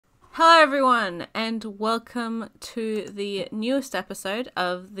Hello, everyone, and welcome to the newest episode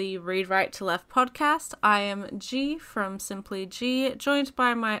of the Read Right to Left podcast. I am G from Simply G, joined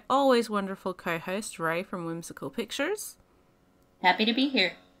by my always wonderful co-host Ray from Whimsical Pictures. Happy to be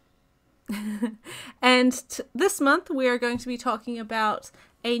here. And this month we are going to be talking about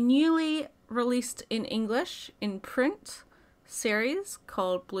a newly released in English, in print, series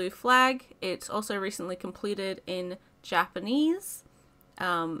called Blue Flag. It's also recently completed in Japanese.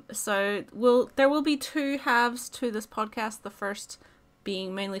 So there will be two halves to this podcast. The first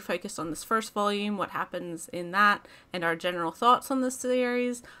being mainly focused on this first volume, what happens in that, and our general thoughts on the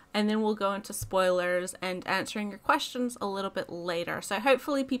series. And then we'll go into spoilers and answering your questions a little bit later. So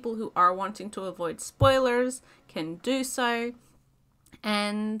hopefully people who are wanting to avoid spoilers can do so.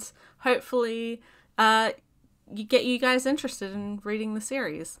 And hopefully get you guys interested in reading the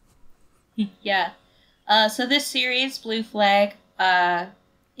series. Yeah. So this series, Blue Flag,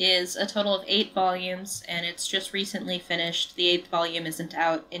 is a total of 8 volumes, and it's just recently finished. The 8th volume isn't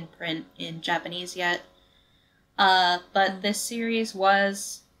out in print in Japanese yet. But this series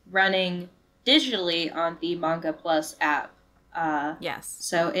was running digitally on the Manga Plus app. Yes.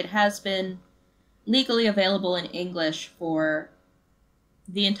 So it has been legally available in English for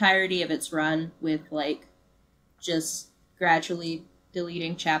the entirety of its run, with, just gradually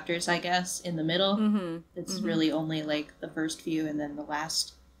deleting chapters, I guess, in the middle. Mm-hmm. It's really only, the first few and then the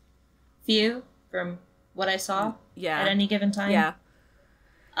last few from what I saw at any given time. Yeah.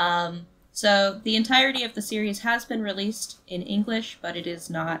 So the entirety of the series has been released in English, but it is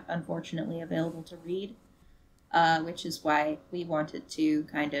not, unfortunately, available to read, which is why we wanted to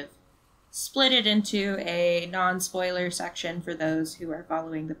kind of split it into a non-spoiler section for those who are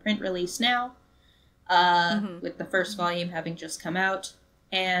following the print release now, with the first volume having just come out,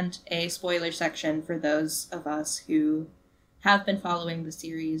 and a spoiler section for those of us who have been following the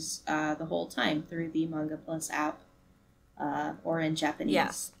series the whole time through the Manga Plus app, or in Japanese.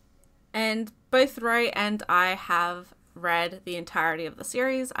 Yes. And both Ray and I have read the entirety of the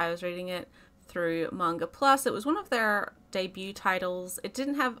series. I was reading it through Manga Plus. It was one of their debut titles. It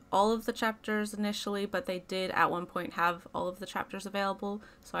didn't have all of the chapters initially, but they did at one point have all of the chapters available,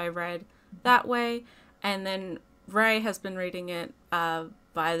 so I read that way. And then Ray has been reading it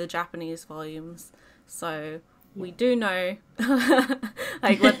by the Japanese volumes, so we do know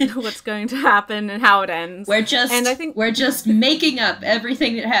what's going to happen and how it ends. We're just making up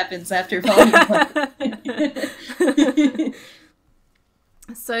everything that happens after volume 1.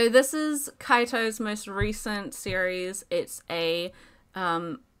 So this is Kaito's most recent series. It's a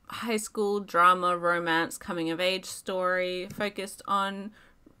high school drama romance coming of age story focused on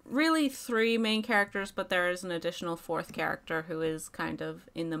really 3 main characters, but there is an additional 4th character who is kind of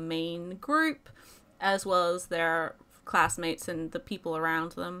in the main group, as well as their classmates and the people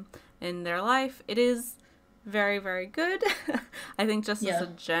around them in their life. It is very, very good. I think just as a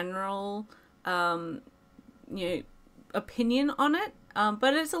general opinion on it,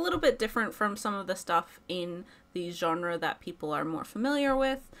 but it's a little bit different from some of the stuff in the genre that people are more familiar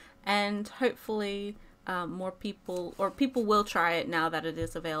with, and hopefully more people will try it now that it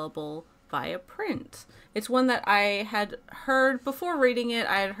is available via print. It's one that I had heard before reading it.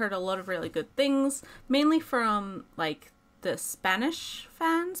 I had heard a lot of really good things, mainly from the Spanish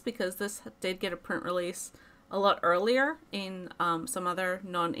fans, because this did get a print release a lot earlier in some other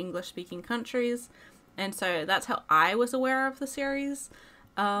non-English speaking countries, and so that's how I was aware of the series.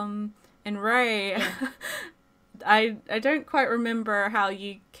 And Ray, I don't quite remember how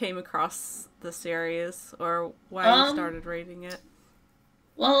you came across the series or why you started reading it.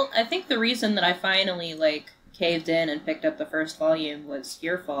 Well, I think the reason that I finally, caved in and picked up the first volume was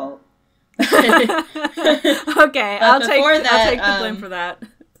your fault. Okay, I'll take the blame for that.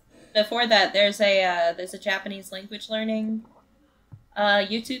 Before that, there's a Japanese language learning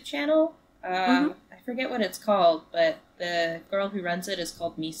YouTube channel. I forget what it's called, but the girl who runs it is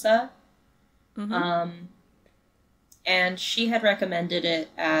called Misa. And she had recommended it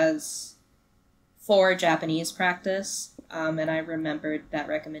as for Japanese practice, and I remembered that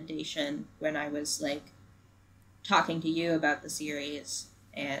recommendation when I was, talking to you about the series,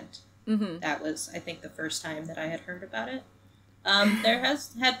 and that was, I think, the first time that I had heard about it. There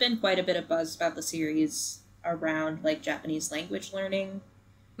had been quite a bit of buzz about the series around, Japanese language learning,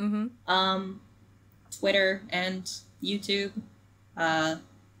 Twitter and YouTube,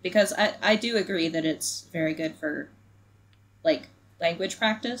 because I do agree that it's very good for, language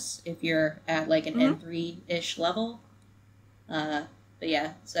practice if you're at, an N3-ish level. But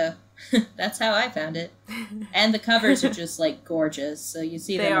yeah, so that's how I found it. And the covers are just, gorgeous, so you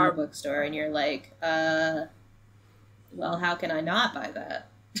see them in the bookstore and you're like, well, how can I not buy that?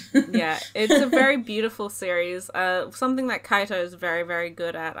 Yeah, it's a very beautiful series. Something that Kaito is very, very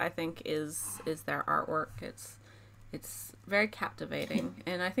good at, I think, is their artwork. It's very captivating,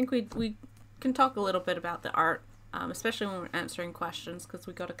 and I think we can talk a little bit about the art, especially when we're answering questions, because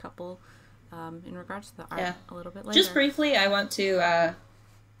we got a couple in regards to the art a little bit later. Just briefly, I want to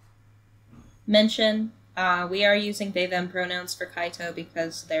mention we are using they/them pronouns for Kaito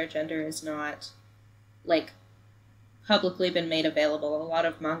because their gender is not, like, publicly been made available. A lot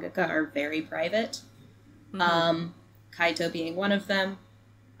of mangaka are very private. Kaito being one of them.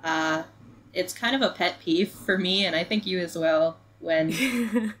 It's kind of a pet peeve for me, and I think you as well,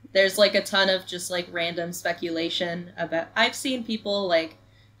 when there's, like, a ton of just, like, random speculation about... I've seen people, like,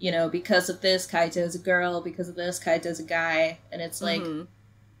 you know, because of this, Kaito's a girl, because of this, Kaito's a guy, and it's like,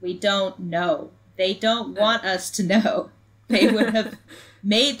 we don't know. They don't want us to know. They would have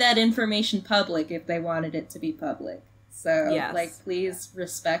made that information public if they wanted it to be public. So, like, please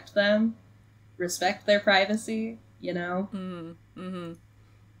respect them. Respect their privacy, you know?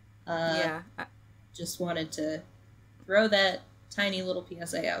 Just wanted to throw that tiny little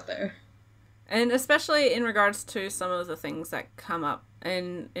PSA out there. And especially in regards to some of the things that come up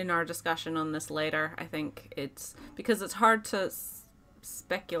in our discussion on this later, I think it's because it's hard to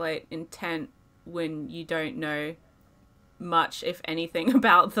speculate intent when you don't know much, if anything,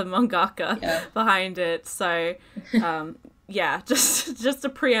 about the mangaka behind it. So, just a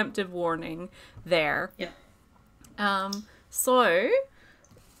preemptive warning there. So,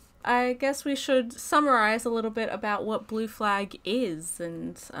 I guess we should summarize a little bit about what Blue Flag is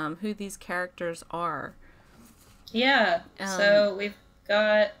and who these characters are. So we've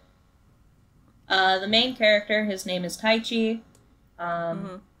got the main character. His name is Taichi.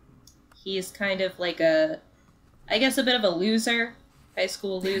 He's kind of like a bit of a loser, high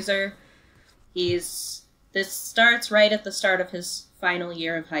school loser. This starts right at the start of his final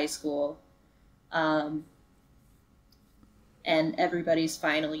year of high school. And everybody's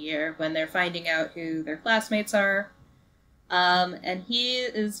final year when they're finding out who their classmates are. And he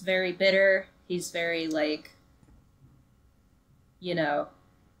is very bitter. He's very, like, you know,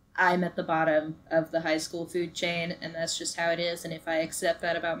 I'm at the bottom of the high school food chain, and that's just how it is, and if I accept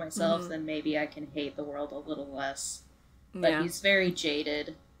that about myself, then maybe I can hate the world a little less. But he's very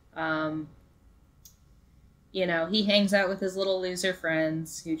jaded. You know, he hangs out with his little loser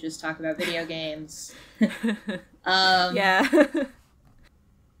friends who just talk about video games.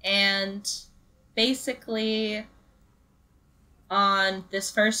 And basically, on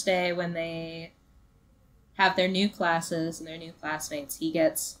this first day when they have their new classes and their new classmates, he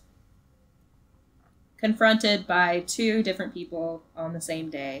gets confronted by two different people on the same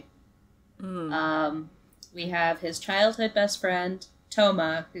day. We have his childhood best friend,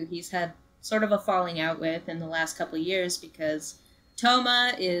 Toma, who he's had sort of a falling out with in the last couple of years because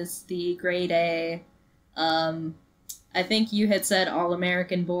Toma is the grade A, I think you had said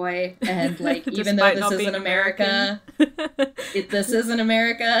all-American boy, and, like, even though this isn't America, this isn't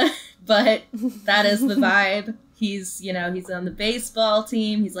America, but that is the vibe. He's, you know, he's on the baseball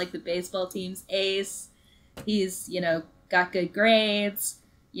team, he's, like, the baseball team's ace, he's, you know, got good grades,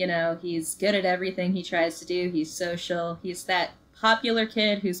 you know, he's good at everything he tries to do, he's social, he's that popular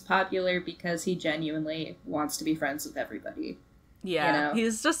kid who's popular because he genuinely wants to be friends with everybody. Yeah, you know?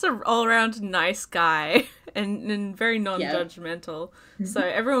 He's just an all-around nice guy and very non-judgmental. So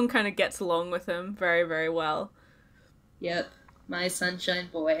everyone kind of gets along with him very, very well. Yep, my sunshine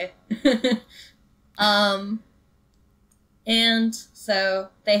boy. And so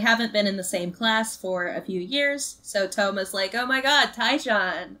they haven't been in the same class for a few years, so Toma's like, oh my god,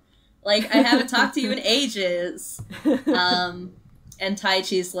 Taichan! Like, I haven't talked to you in ages. And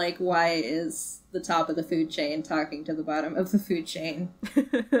Taichi's like, why is the top of the food chain talking to the bottom of the food chain?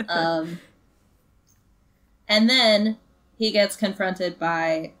 And then he gets confronted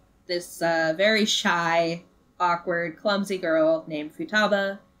by this very shy, awkward, clumsy girl named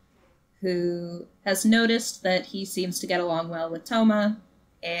Futaba, who has noticed that he seems to get along well with Toma,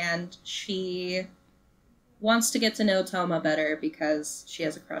 and she wants to get to know Toma better because she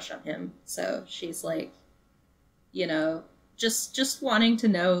has a crush on him. So she's like, you know, just wanting to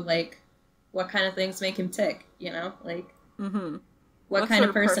know, like, what kind of things make him tick, you know? Like, what kind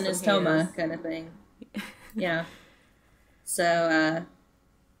of person is Toma, kind of thing. Yeah. So,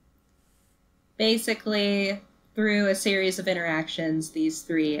 basically, through a series of interactions, these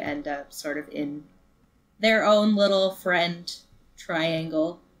three end up sort of in their own little friend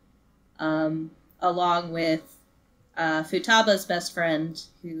triangle, along with Futaba's best friend,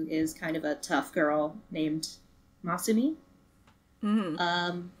 who is kind of a tough girl named Masumi.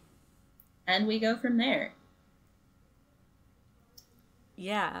 And we go from there.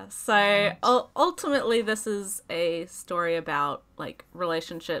 Yeah, so ultimately this is a story about like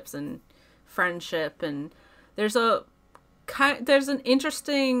relationships and friendship, and there's a there's an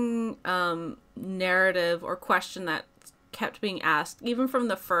interesting narrative or question that kept being asked even from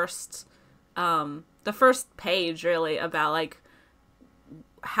the first page really, about like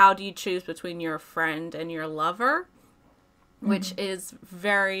how do you choose between your friend and your lover, which is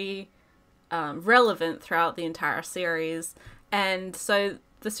very relevant throughout the entire series. And so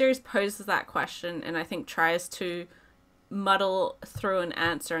the series poses that question and I think tries to muddle through an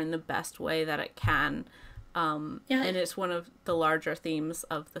answer in the best way that it can. And it's one of the larger themes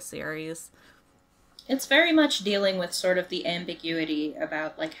of the series. It's very much dealing with sort of the ambiguity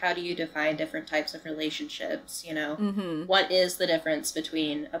about, like, how do you define different types of relationships, you know? What is the difference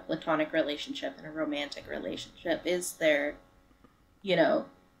between a platonic relationship and a romantic relationship? Is there,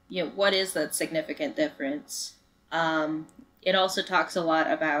 what is that significant difference? It also talks a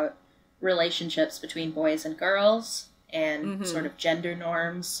lot about relationships between boys and girls and sort of gender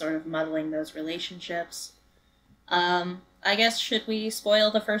norms, sort of muddling those relationships. I guess, should we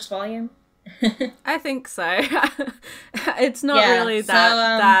spoil the first volume? I think so. It's not really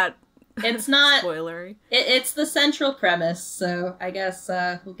that it's not spoilery. It's the central premise, so I guess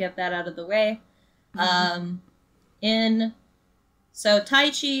we'll get that out of the way. So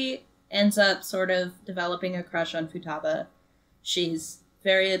Taichi ends up sort of developing a crush on Futaba. She's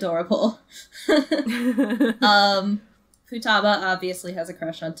very adorable. Futaba obviously has a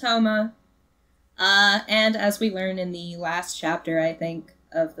crush on Toma. And as we learn in the last chapter, I think,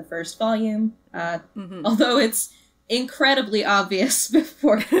 of the first volume, although it's incredibly obvious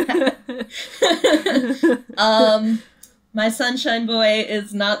before that, my sunshine boy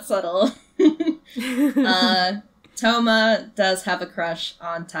is not subtle. Toma does have a crush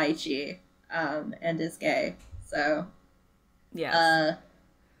on Taichi, and is gay, so... Yes.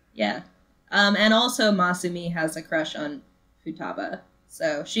 And also Masumi has a crush on Futaba,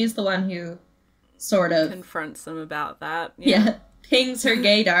 so she's the one who sort of... confronts him about that. Yeah, pings her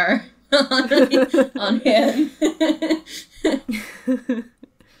gaydar on him.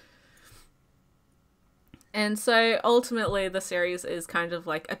 And so ultimately the series is kind of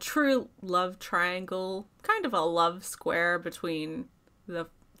like a true love triangle, kind of a love square between the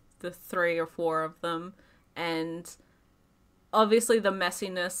three or four of them, and obviously the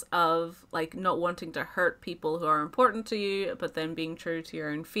messiness of like not wanting to hurt people who are important to you, but then being true to your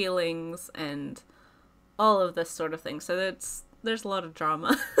own feelings and all of this sort of thing. So there's a lot of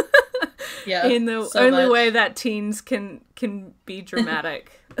drama. Yeah, in the so only much. way that teens can be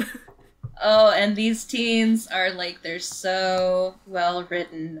dramatic. Oh, and these teens are like, they're so well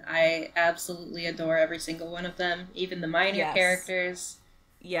written. I absolutely adore every single one of them, even the minor characters.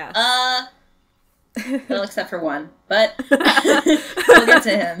 Yes. Well, except for one, but we'll get to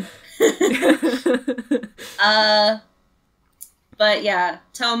him. But yeah,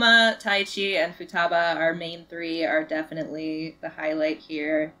 Toma, Taichi, and Futaba, our main three, are definitely the highlight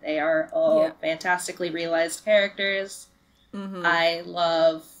here. They are all fantastically realized characters. I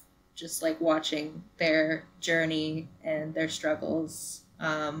love just like watching their journey and their struggles.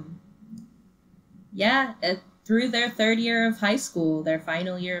 Through their third year of high school, their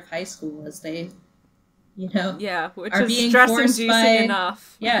final year of high school, as they, which are is being stress-inducing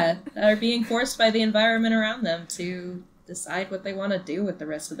enough. Yeah, are being forced by the environment around them to decide what they want to do with the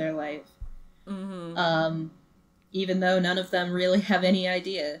rest of their life. Even though none of them really have any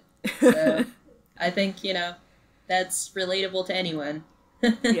idea. So I think, that's relatable to anyone.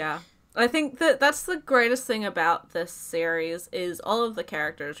 Yeah. I think that's the greatest thing about this series is all of the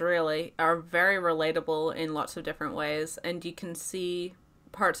characters really are very relatable in lots of different ways, and you can see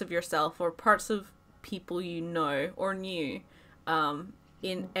parts of yourself or parts of people you know or knew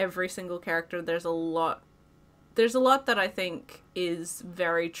in every single character. There's a lot that I think is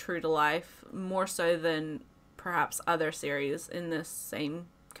very true to life, more so than perhaps other series in this same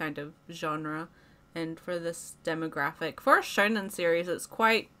kind of genre. And for this demographic, for a shonen series, it's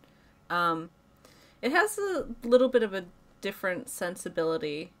quite it has a little bit of a different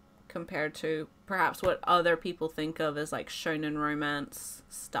sensibility compared to perhaps what other people think of as like shonen romance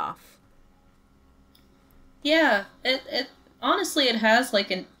stuff. Yeah, it honestly, it has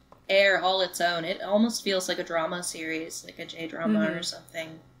like an air all its own. It almost feels like a drama series, like a J-drama or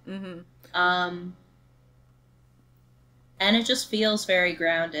something. And it just feels very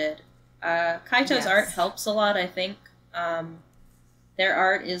grounded. Kaito's art helps a lot, I think. Their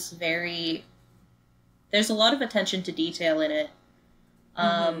art is very... There's a lot of attention to detail in it.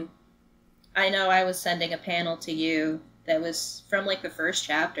 I know I was sending a panel to you that was from, like, the first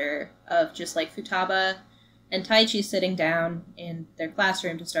chapter of just, like, Futaba And Taichi's sitting down in their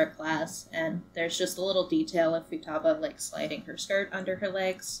classroom to start class, and there's just a little detail of Futaba, like, sliding her skirt under her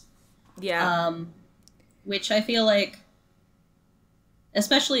legs. Yeah. Which I feel like,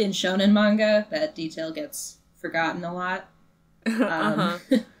 especially in shonen manga, that detail gets forgotten a lot.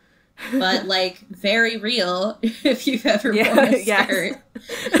 But, like, very real if you've ever worn a skirt.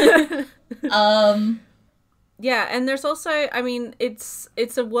 Yeah, and there's also, I mean, it's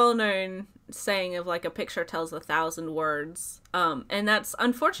a well-known saying of, like, a picture tells 1,000 words. And that's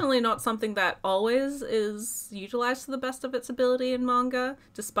unfortunately not something that always is utilized to the best of its ability in manga,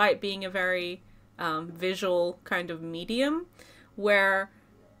 despite being a very visual kind of medium, where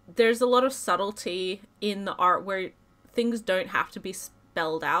there's a lot of subtlety in the art where things don't have to be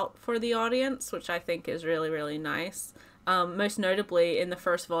spelled out for the audience, which I think is really, really nice. Most notably, in the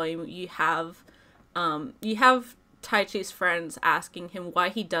first volume, you have Taichi's friends asking him why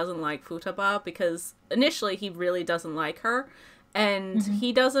he doesn't like Futaba, because initially he really doesn't like her, and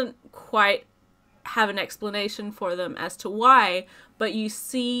he doesn't quite have an explanation for them as to why, but you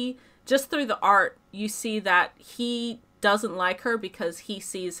see, just through the art, you see that he doesn't like her because he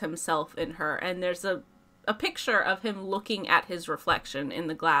sees himself in her, and there's a picture of him looking at his reflection in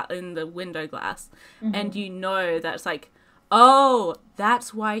the window glass, and you know that's like, oh,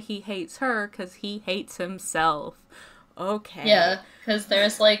 that's why he hates her, because he hates himself. Okay. Yeah, because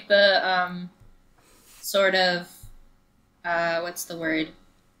there's, like, the, sort of, what's the word?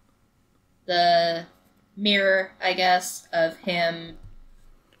 The mirror, I guess, of him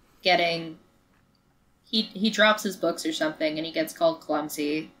getting... He drops his books or something, and he gets called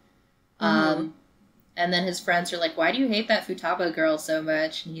clumsy. And then his friends are like, why do you hate that Futaba girl so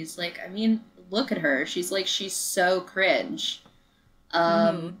much? And he's like, I mean, look at her. She's so cringe.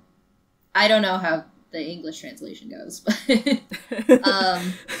 I don't know how the English translation goes, but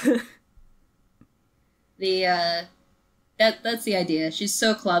that's the idea. She's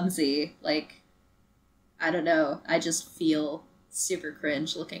so clumsy. Like, I don't know. I just feel super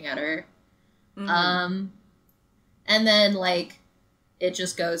cringe looking at her. And then, like, it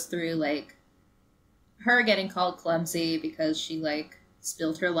just goes through, like, her getting called clumsy because she, like,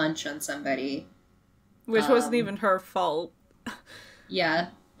 spilled her lunch on somebody. Which wasn't even her fault. Yeah.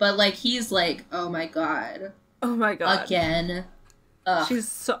 But, like, he's like, oh my god. Oh my god. Again. Ugh.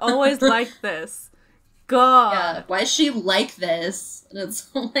 She's always like this. God. Yeah. Why is she like this? And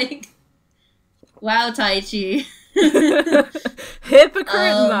it's like, wow, Taichi.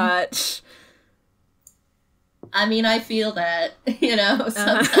 Hypocrite much. I mean, I feel that, you know,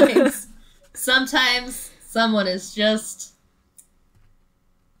 sometimes someone is just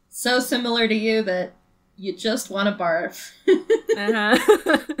so similar to you that you just want to barf.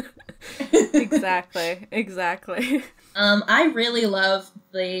 Exactly. I really love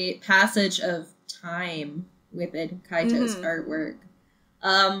the passage of time within Kaito's artwork.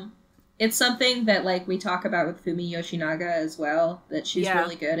 It's something that, like, we talk about with Fumi Yoshinaga as well, that she's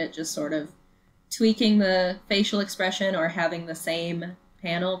really good at just sort of tweaking the facial expression or having the same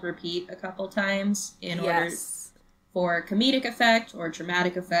panel repeat a couple times in order for comedic effect or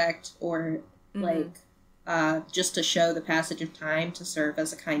dramatic effect or, like, just to show the passage of time to serve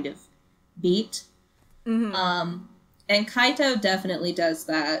as a kind of beat. And Kaito definitely does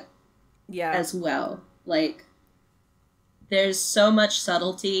that as well. Like, there's so much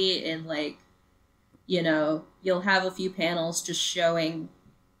subtlety in, like, you know, you'll have a few panels just showing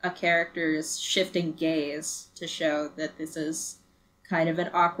a character's shifting gaze to show that this is kind of an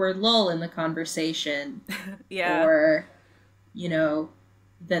awkward lull in the conversation. Or, you know,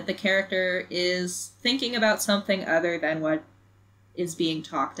 that the character is thinking about something other than what is being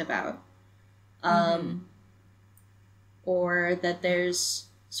talked about. Or that there's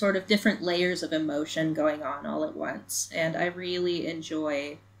sort of different layers of emotion going on all at once. And I really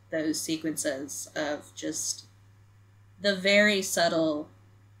enjoy those sequences of just the very subtle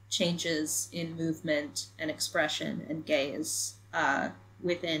changes in movement and expression and gaze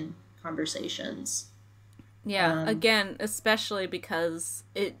within conversations. Again, especially because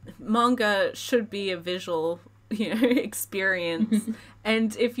manga should be a visual, you know, experience.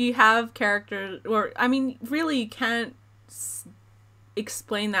 And if you have characters, or, I mean, really you can't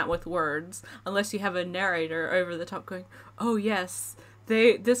explain that with words unless you have a narrator over the top going, oh yes,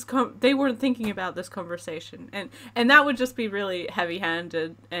 they weren't thinking about this conversation, and that would just be really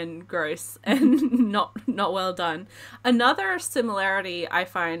heavy-handed and gross and not well done. Another similarity I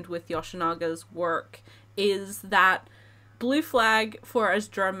find with Yoshinaga's work is that Blue Flag, for as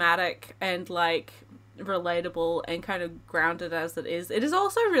dramatic and, like, relatable and kind of grounded as it is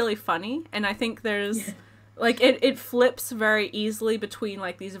also really funny, and I think there's like it flips very easily between,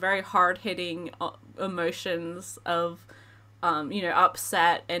 like, these very hard-hitting emotions of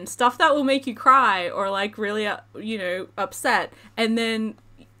upset and stuff that will make you cry or like really upset, and then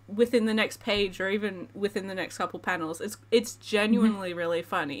within the next page or even within the next couple panels it's genuinely really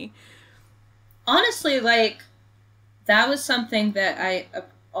funny. Honestly, like, that was something that I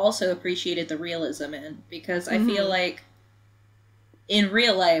also appreciated the realism in, because I feel like in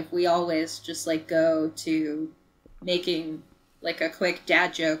real life we always just like go to making like a quick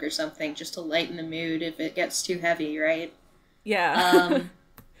dad joke or something just to lighten the mood if it gets too heavy, right? Yeah.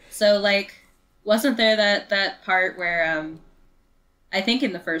 So like, wasn't there that part where I think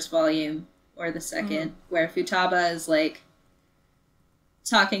in the first volume or the second where Futaba is like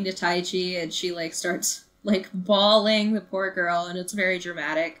talking to Taichi and she like starts like bawling, the poor girl, and it's very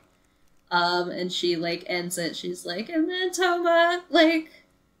dramatic. And she like ends it. She's like, and then Toma like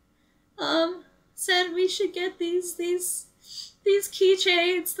said we should get these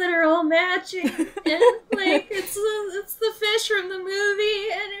keychains that are all matching, and like it's the fish from the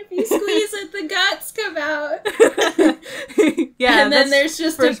movie, and if you squeeze it, the guts come out. Yeah, and then there's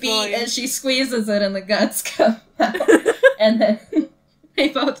just a beat, volume. and she squeezes it, and the guts come out, and then they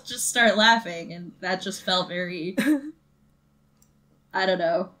both just start laughing, and that just felt very, I don't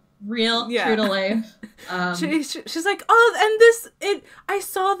know, real, true to life. She's like, oh, and I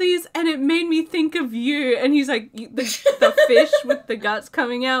saw these and it made me think of you. And he's like, the fish with the guts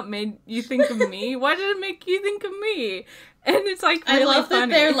coming out made you think of me? Why did it make you think of me? And it's like really I love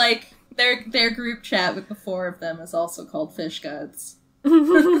funny. that they're like, their group chat with the four of them is also called Fish Guts.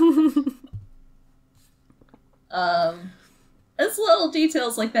 It's little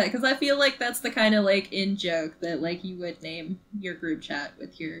details like that, because I feel like that's the kind of like in joke that like you would name your group chat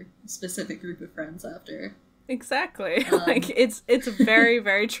with your specific group of friends after. Exactly. Like it's very,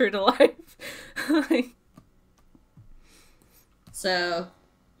 very true to life. Like, so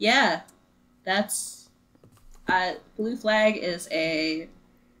yeah, that's Blue Flag is I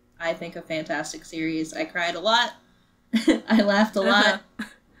think a fantastic series. I cried a lot. I laughed a lot.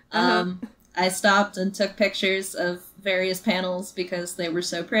 I stopped and took pictures of various panels because they were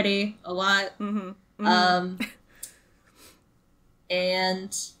so pretty a lot.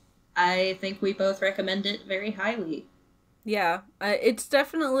 And I think we both recommend it very highly. Yeah, it's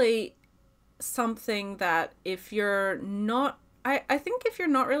definitely something that if you're not, I think if you're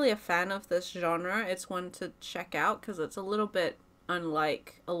not really a fan of this genre, it's one to check out, because it's a little bit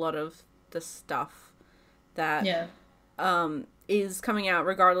unlike a lot of the stuff that is coming out,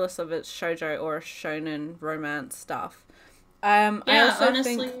 regardless of its shoujo or shonen romance stuff. I also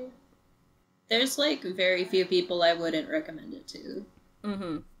honestly, think there's like very few people I wouldn't recommend it to.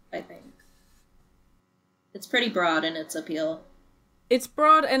 I think it's pretty broad in its appeal. It's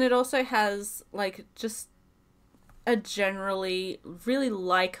broad, and it also has like just a generally really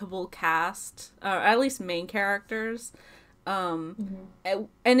likable cast, or at least main characters. And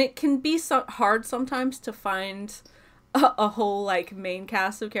it can be hard sometimes to find a whole like main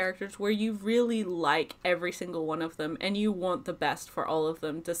cast of characters where you really like every single one of them and you want the best for all of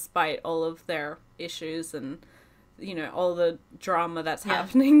them despite all of their issues and all the drama that's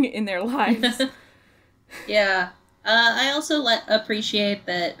happening in their lives. I also appreciate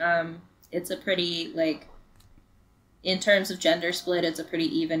that it's a pretty like, in terms of gender split, it's a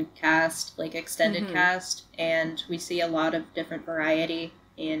pretty even cast, like extended cast, and we see a lot of different variety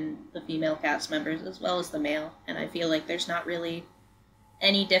in the female cast members as well as the male, and I feel like there's not really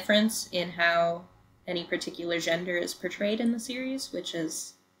any difference in how any particular gender is portrayed in the series, which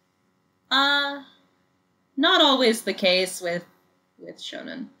is not always the case with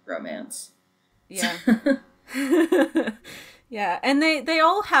shonen romance. Yeah. Yeah, and they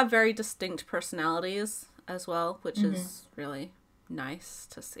all have very distinct personalities as well, which is really nice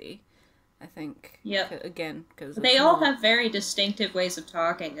to see, I think. Yeah. Again, because they all have very distinctive ways of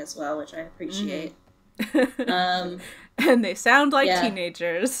talking as well, which I appreciate. And they sound like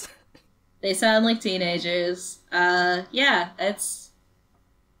teenagers. They sound like teenagers. It's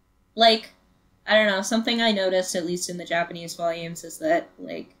like, I don't know, something I noticed, at least in the Japanese volumes, is that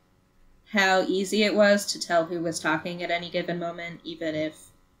like how easy it was to tell who was talking at any given moment, even if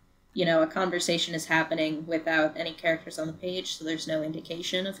a conversation is happening without any characters on the page, so there's no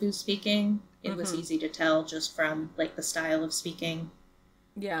indication of who's speaking. It was easy to tell just from like the style of speaking.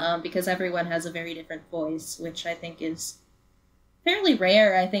 Yeah. Because everyone has a very different voice, which I think is fairly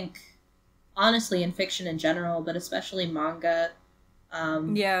rare, I think, honestly, in fiction in general, but especially manga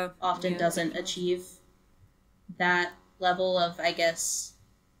often doesn't achieve that level of, I guess,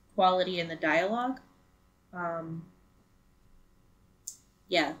 quality in the dialogue.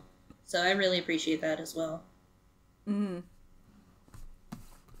 So I really appreciate that as well.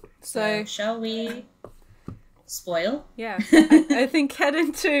 So shall we spoil? Yeah, I think head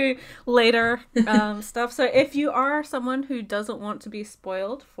into later stuff. So if you are someone who doesn't want to be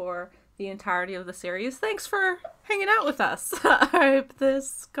spoiled for the entirety of the series, thanks for hanging out with us. I hope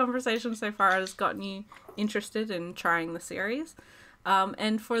this conversation so far has gotten you interested in trying the series.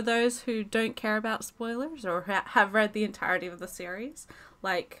 And for those who don't care about spoilers or have read the entirety of the series,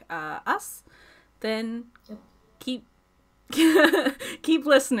 like us, then keep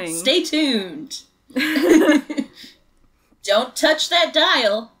listening. Stay tuned. Don't touch that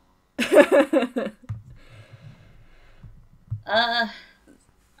dial.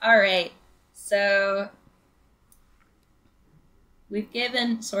 All right. So we've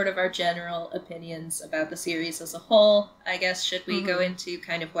given sort of our general opinions about the series as a whole. I guess should we go into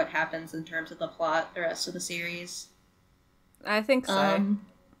kind of what happens in terms of the plot the rest of the series? I think so.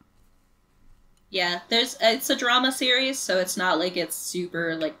 Yeah, it's a drama series, so it's not like it's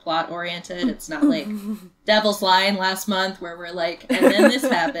super like plot oriented. It's not like Devil's Line last month where we're like, and then this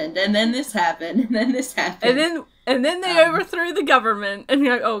happened, and then this happened, and then this happened. And then they overthrew the government, and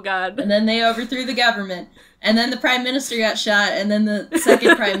you're like, oh god. And then they overthrew the government. And then the prime minister got shot, and then the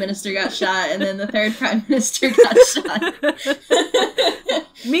second prime minister got shot, and then the third prime minister got shot.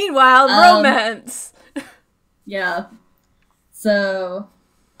 Meanwhile, romance. Yeah. So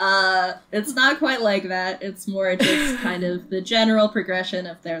it's not quite like that. It's more just kind of the general progression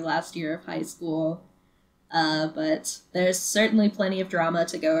of their last year of high school. But there's certainly plenty of drama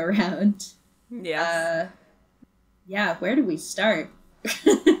to go around. Yes. Yeah, where do we start?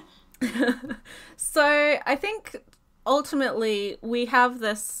 So I think ultimately we have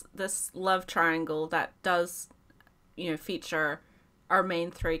this love triangle that does, feature our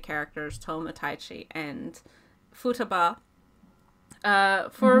main three characters, Toma, Taichi, and Futaba.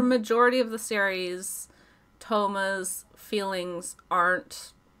 For a majority of the series, Toma's feelings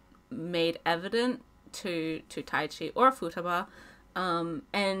aren't made evident to Taichi or Futaba. I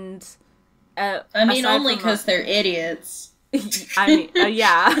mean, only because they're idiots. I mean,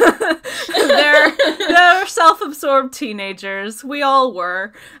 yeah. they're self-absorbed teenagers. We all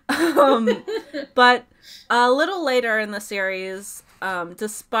were. But a little later in the series,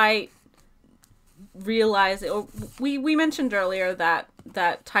 despite realizing, we mentioned earlier that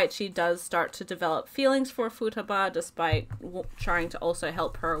Taichi does start to develop feelings for Futaba, despite trying to also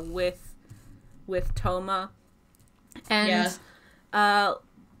help her with Toma. And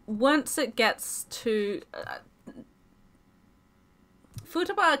once it gets to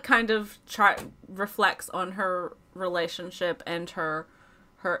Futaba kind of reflects on her relationship and her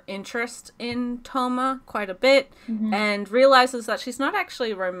interest in Toma quite a bit, and realizes that she's not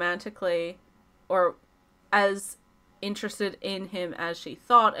actually romantically or as interested in him as she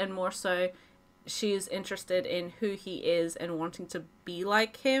thought, and more so she's interested in who he is and wanting to be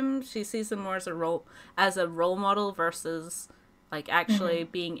like him. She sees him more as a role model versus like actually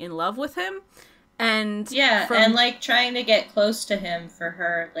being in love with him. And and like trying to get close to him for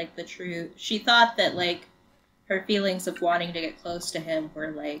her, like she thought that like her feelings of wanting to get close to him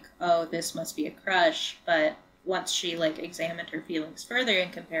were like, oh, this must be a crush. But once she like examined her feelings further in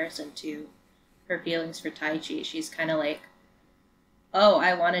comparison to her feelings for Taichi, she's kind of like, oh,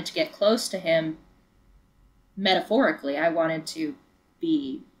 I wanted to get close to him metaphorically. I wanted to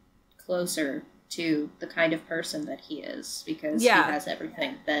be closer to the kind of person that he is because he has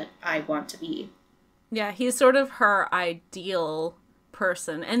everything that I want to be. Yeah, he's sort of her ideal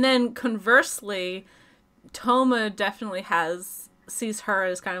person. And then conversely, Toma definitely sees her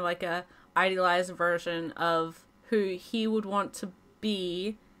as kind of like a idealized version of who he would want to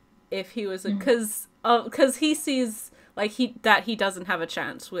be if he was because he sees like that he doesn't have a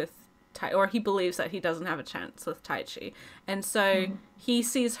chance with or he believes that he doesn't have a chance with Taichi. And so he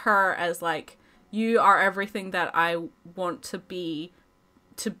sees her as like, you are everything that I want to be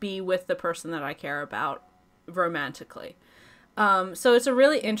with the person that I care about romantically. So it's a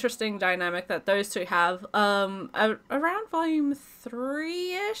really interesting dynamic that those two have. Around volume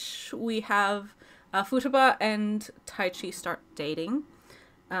 3-ish, we have Futaba and Taichi start dating,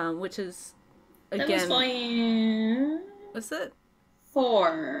 which is, again... That was volume... Was it?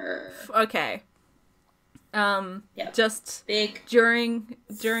 4. Okay. Just big during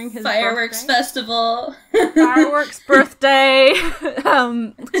his fireworks birthday. Festival. Fireworks birthday.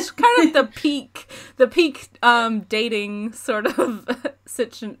 It's kind of the peak dating sort of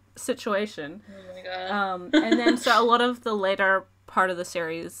situation. Oh my god. And then so a lot of the later part of the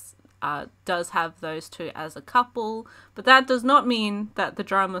series does have those two as a couple, but that does not mean that the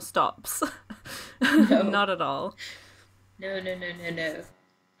drama stops. No. Not at all. No.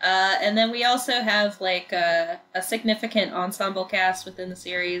 And then we also have like a significant ensemble cast within the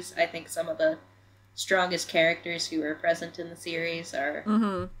series. I think some of the strongest characters who are present in the series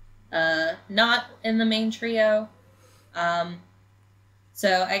are not in the main trio.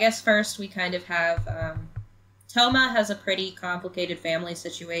 So I guess first we kind of have Toma has a pretty complicated family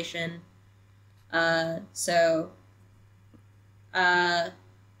situation. And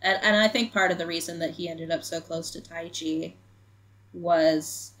I think part of the reason that he ended up so close to Taichi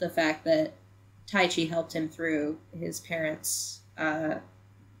was the fact that Taichi helped him through his parents'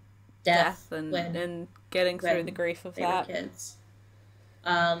 death and getting through the grief of that. Were kids.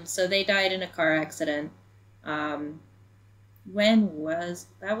 So they died in a car accident. Wasn't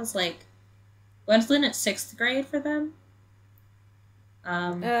it 6th grade for them?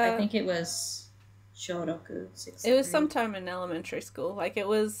 I think it was Shotoku, 6th grade. It was sometime in elementary school. Like, it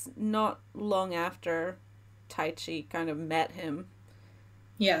was not long after Taichi kind of met him.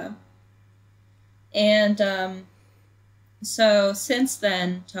 Yeah. And, so since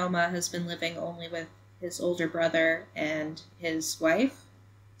then, Toma has been living only with his older brother and his wife.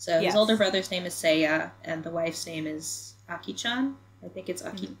 So his older brother's name is Seiya, and the wife's name is Aki-chan. I think it's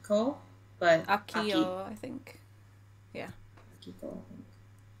Akiko, but Akio, I think. Yeah. Akiko, I think.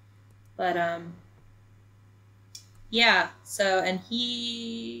 But yeah. So and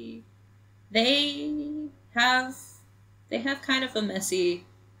they have kind of a messy,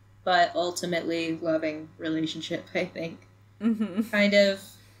 but ultimately loving relationship. I think. Mm-hmm. Kind of.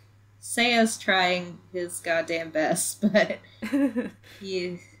 Seiya's trying his goddamn best, but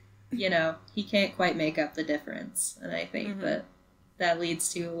he can't quite make up the difference. And I think that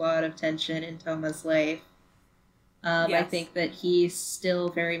leads to a lot of tension in Toma's life. I think that he still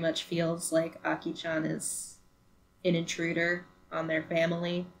very much feels like Aki-chan is an intruder on their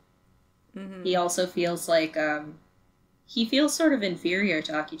family. Mm-hmm. He also feels like he feels sort of inferior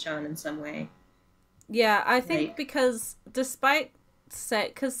to Aki-chan in some way. Yeah, I think because despite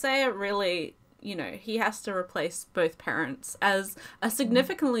because Seiya really, he has to replace both parents as a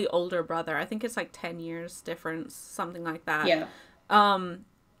significantly older brother. I think it's like 10 years difference, something like that. Yeah.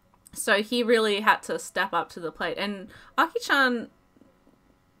 So he really had to step up to the plate. And Aki-chan,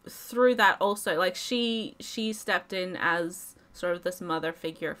 through that also, like, she stepped in as sort of this mother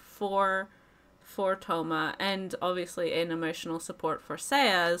figure for Toma, and obviously an emotional support for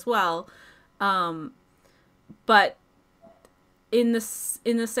Seiya as well. But in the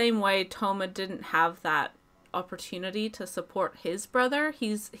same way, Toma didn't have that opportunity to support his brother.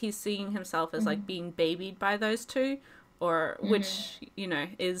 He's seeing himself as like being babied by those two, or which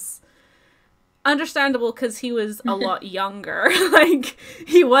is understandable because he was a lot younger. Like,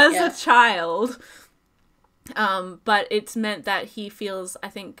 he was a child. But it's meant that he feels, I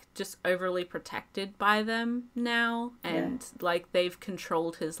think, just overly protected by them now, and like they've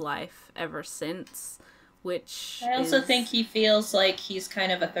controlled his life ever since. Which I also think he feels like he's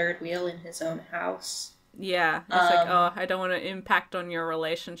kind of a third wheel in his own house. Yeah, it's like, I don't want to impact on your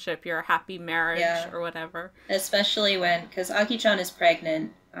relationship, your happy marriage, or whatever. Especially because Aki-chan is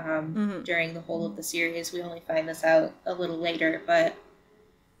pregnant during the whole of the series. We only find this out a little later, but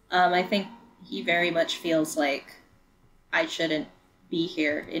I think he very much feels like I shouldn't be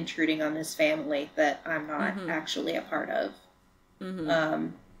here intruding on this family that I'm not actually a part of.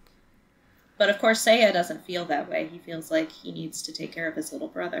 But of course, Seiya doesn't feel that way. He feels like he needs to take care of his little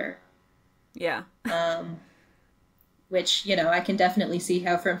brother. Yeah. Which, I can definitely see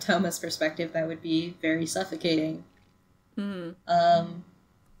how from Toma's perspective that would be very suffocating.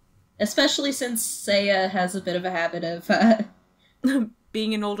 Especially since Seiya has a bit of a habit of...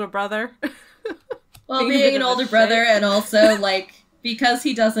 being an older brother. Well, being an older brother, and also, like, because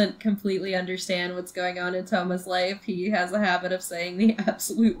he doesn't completely understand what's going on in Toma's life, he has a habit of saying the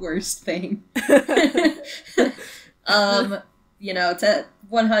absolute worst thing. To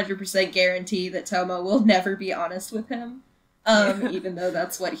 100% guarantee that Toma will never be honest with him. Even though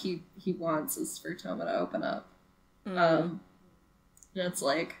that's what he wants, is for Toma to open up. And it's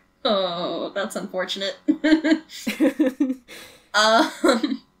like, oh, that's unfortunate.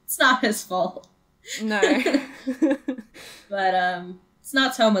 It's not his fault. No. But it's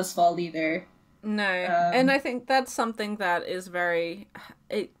not Toma's fault either. No. And I think that's something that is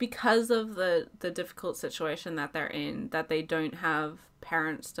because of the difficult situation that they're in, that they don't have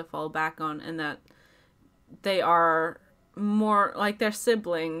parents to fall back on, and that they are more like they're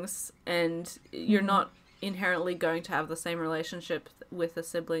siblings, and you're not inherently going to have the same relationship with a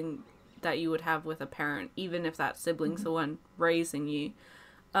sibling that you would have with a parent, even if that sibling's the one raising you.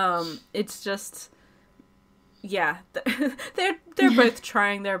 It's just... Yeah, they're both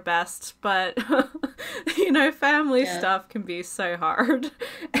trying their best, but Family stuff can be so hard.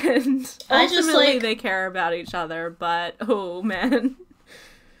 And ultimately they care about each other, but oh man.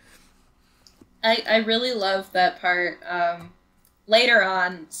 I really love that part. Later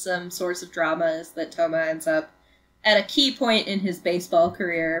on, some source of drama is that Toma ends up at a key point in his baseball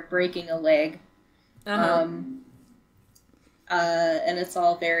career breaking a leg. And it's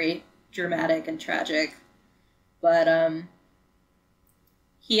all very dramatic and tragic. But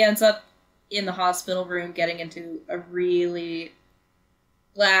he ends up in the hospital room getting into a really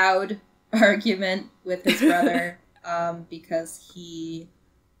loud argument with his brother because he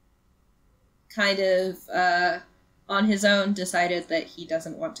kind of on his own decided that he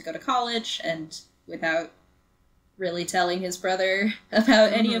doesn't want to go to college, and without really telling his brother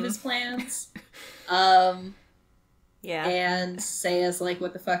about any of his plans. And Seiya's like,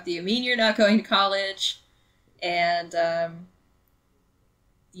 what the fuck do you mean you're not going to college? And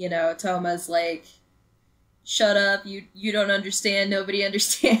Toma's like, shut up, you don't understand, nobody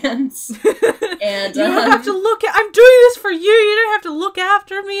understands. And you don't have to I'm doing this for you don't have to look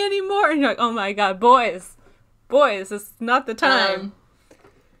after me anymore. And you're like, oh my god, boys, it's not the time.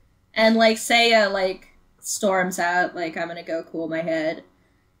 And like Seiya like storms out like, I'm gonna go cool my head.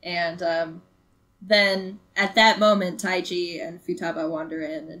 And then at that moment Taichi and Futaba wander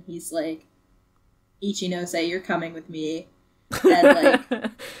in, and he's like, Ichinose, you're coming with me. And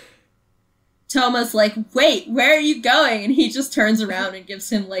like Toma's like, wait, where are you going? And he just turns around and gives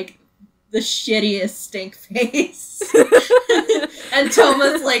him like the shittiest stink face. And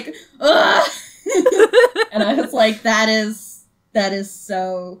Toma's like, ugh. And I was like, that is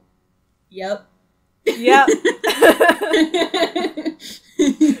so, yep.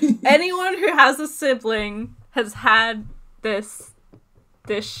 Anyone who has a sibling has had this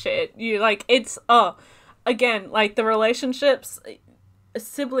shit. You like, it's again, like the relationships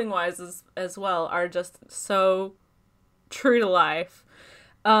sibling wise as well are just so true to life.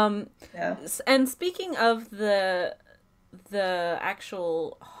 And speaking of the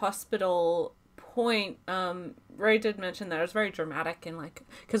actual hospital point, Ray did mention that it was very dramatic, and like,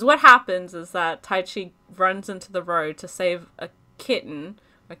 because what happens is that Taichi runs into the road to save a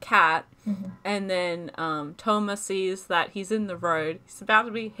cat, and then Toma sees that he's in the road, he's about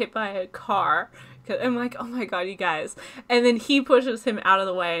to be hit by a car. I'm like, oh my god, you guys. And then he pushes him out of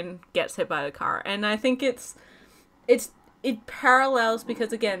the way and gets hit by the car. And I think it parallels,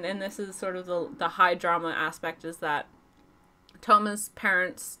 because again, and this is sort of the high drama aspect, is that Toma's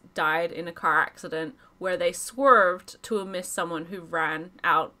parents died in a car accident where they swerved to miss someone who ran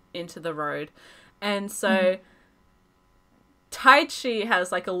out into the road. And so Taichi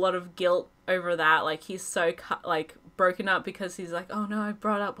has like a lot of guilt over that. Like, he's so broken up because he's like, oh no, I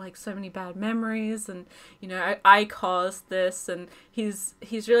brought up like so many bad memories, and I caused this, and he's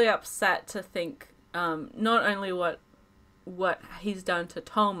really upset to think not only what he's done to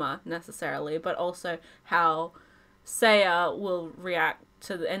Toma necessarily, but also how Seiya will react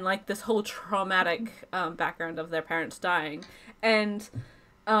to and like this whole traumatic background of their parents dying. And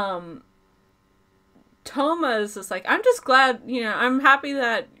Toma's just like, I'm just glad, I'm happy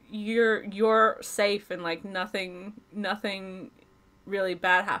that you're safe and like nothing really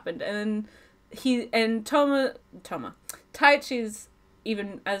bad happened. And Taichi's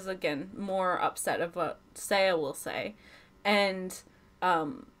even as again more upset of what Seiya will say, and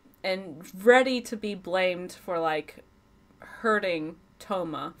ready to be blamed for like hurting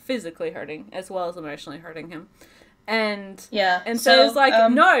Toma, physically hurting as well as emotionally hurting him. And so it's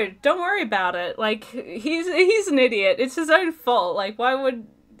like, no, don't worry about it. Like, he's an idiot. It's his own fault. Like, why would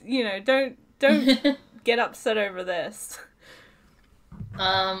don't get upset over this.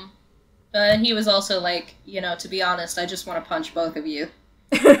 But he was also like, to be honest, I just want to punch both of you.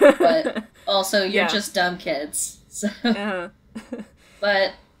 But also, you're just dumb kids. So,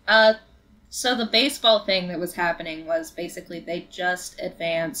 but so the baseball thing that was happening was basically they just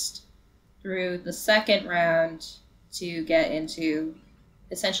advanced through the second round to get into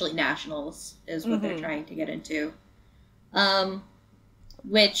essentially nationals is what they're trying to get into.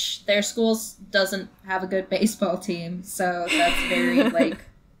 Which their schools doesn't have a good baseball team, so that's very like,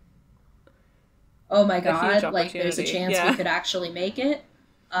 oh my god, like there's a chance we could actually make it.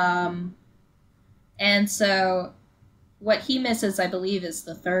 And so what he misses, I believe, is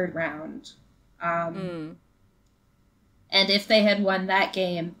the third round. And if they had won that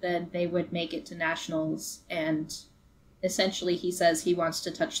game, then they would make it to nationals. And essentially he says he wants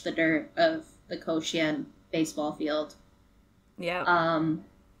to touch the dirt of the Koshien baseball field. Yeah.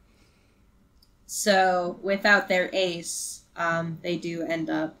 So without their ace, they do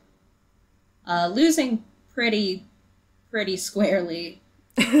end up losing pretty squarely.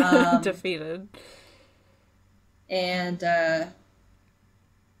 Defeated. And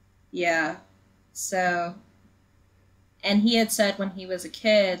yeah, so, and he had said when he was a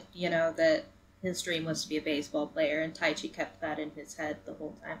kid, you know, that his dream was to be a baseball player, and Taichi kept that in his head the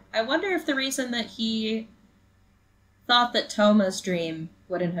whole time. I wonder if the reason that he thought that Toma's dream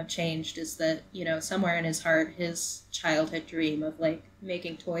wouldn't have changed is that, you know, somewhere in his heart, his childhood dream of, like,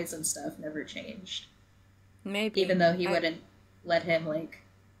 making toys and stuff never changed. Maybe. Even though he wouldn't let him, like,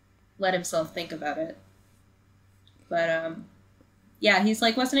 let himself think about it. But, yeah, he's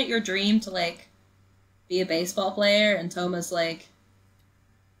like, wasn't it your dream to, like, be a baseball player? And Toma's like,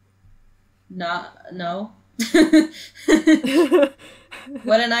 no.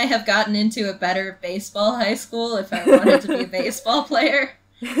 Wouldn't I have gotten into a better baseball high school if I wanted to be a baseball player?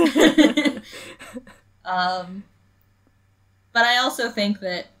 But I also think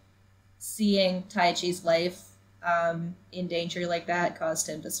that seeing Taichi's life in danger like that caused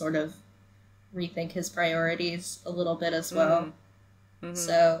him to sort of rethink his priorities a little bit as well. Mm-hmm.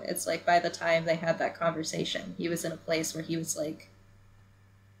 So it's like by the time they had that conversation, he was in a place where he was like,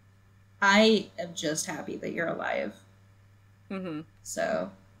 I am just happy that you're alive. Mm-hmm.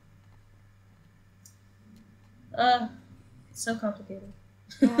 So, so complicated.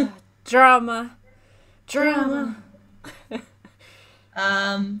 Drama.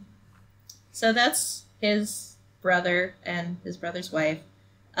 So that's his brother and his brother's wife.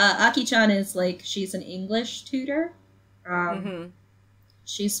 Aki-chan is like, she's an English tutor.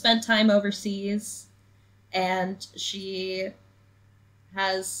 She spent time overseas, and she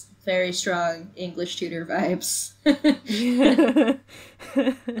has very strong English tutor vibes.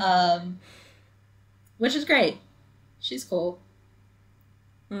 Which is great. She's cool.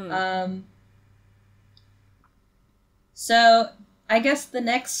 So I guess the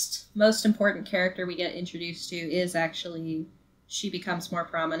next most important character we get introduced to is actually, she becomes more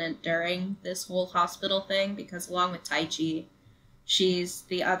prominent during this whole hospital thing, because along with Taichi, she's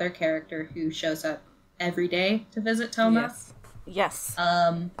the other character who shows up every day to visit Toma. Yes.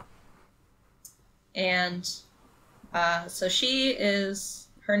 So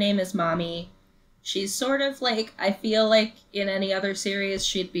her name is Mami. She's sort of like, I feel like in any other series,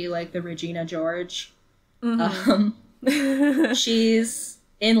 she'd be like the Regina George. Mm-hmm. She's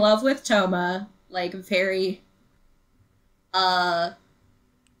in love with Toma, like very,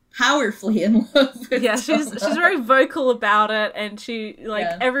 powerfully in love with Toma. she's very vocal about it, and she, like,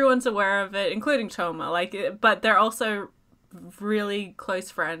 everyone's aware of it, including Toma, like, but they're also really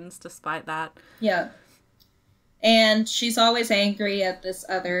close friends despite that. Yeah. And she's always angry at this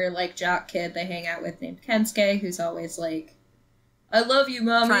other, like, jock kid they hang out with named Kensuke, who's always like, I love you,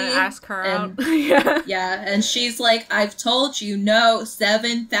 Mommy. Trying to ask her out. Yeah, and she's like, I've told you no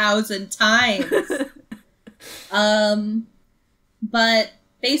 7,000 times. But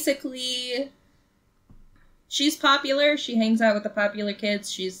basically, she's popular. She hangs out with the popular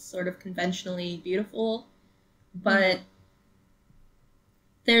kids. She's sort of conventionally beautiful. But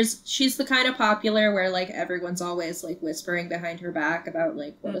she's the kind of popular where, like, everyone's always, like, whispering behind her back about,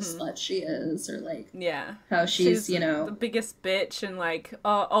 like, what a slut she is, or, like, how she's, you know, the biggest bitch, and, like,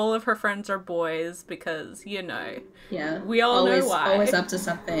 all of her friends are boys because, you know, we all know why. Always up to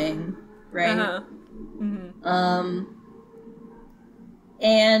something, right?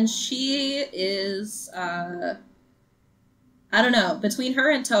 And she is, I don't know, between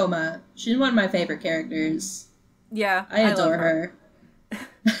her and Toma, she's one of my favorite characters. Yeah, I adore her.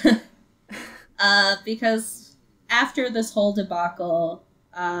 Because after this whole debacle,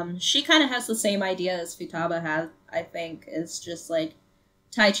 she kind of has the same idea as Futaba has, I think, is just like,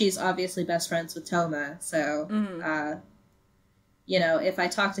 Taichi's obviously best friends with Toma, so, you know, if I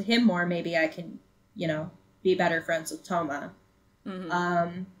talk to him more, maybe I can, you know, be better friends with Toma.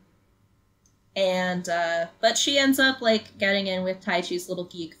 But she ends up, like, getting in with Taichi's little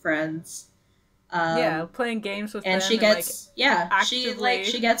geek friends. Playing games with them. And she gets, actively...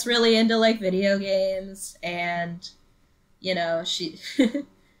 she gets really into, like, video games, and, you know, she's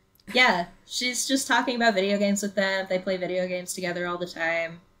just talking about video games with them. They play video games together all the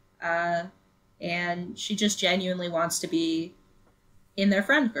time. And she just genuinely wants to be in their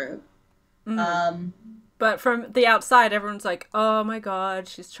friend group. But from the outside, everyone's like, oh my god,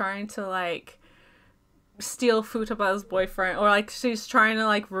 she's trying to, like, steal Futaba's boyfriend, or, like, she's trying to,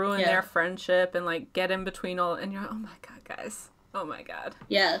 like, ruin their friendship and, like, get in between all, and you're like, oh my god, guys. Oh my god.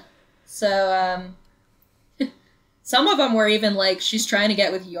 Yeah. So, some of them were even like, she's trying to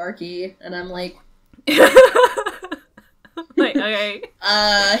get with Yorkie, and I'm like... like, okay.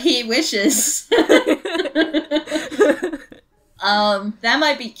 He wishes. That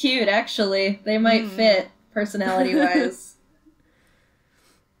might be cute, actually. They might fit, personality-wise.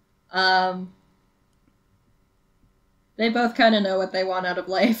 They both kind of know what they want out of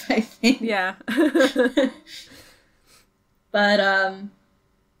life, I think. Yeah. But,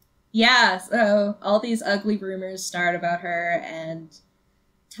 yeah, so all these ugly rumors start about her, and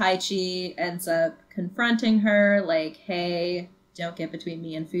Taichi ends up confronting her, like, hey, don't get between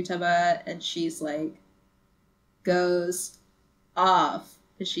me and Futaba, and she's, like, goes off,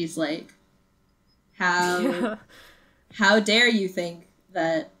 because she's like, how dare you think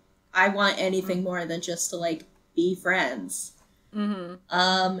that I want anything more than just to, like, be friends. Mm-hmm.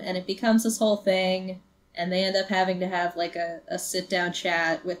 And it becomes this whole thing, and they end up having to have, like, a sit-down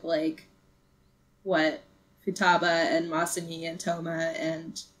chat with, like, Futaba and Masumi and Toma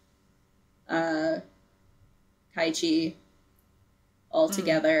and Kaichi all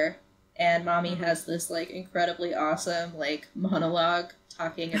together. And Mami has this, like, incredibly awesome, like, monologue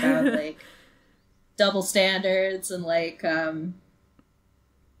talking about, like, double standards and, like,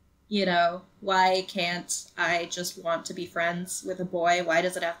 you know, why can't I just want to be friends with a boy? Why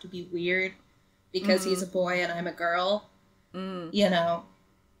does it have to be weird because he's a boy and I'm a girl? You know,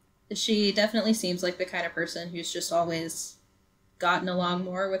 she definitely seems like the kind of person who's just always gotten along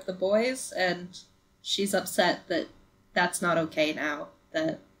more with the boys, and she's upset that that's not okay now,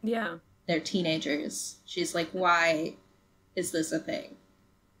 that they're teenagers. She's like, why is this a thing?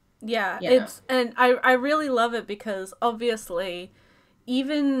 Yeah, it's, and I really love it because obviously,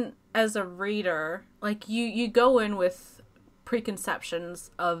 even as a reader, like, you go in with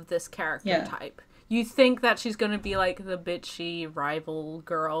preconceptions of this character type. You think that she's going to be, like, the bitchy rival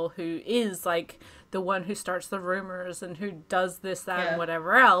girl who is, like, the one who starts the rumors and who does this, that, and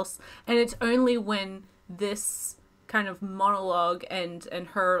whatever else. And it's only when this kind of monologue and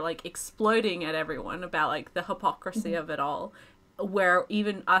her, like, exploding at everyone about, like, the hypocrisy of it all, where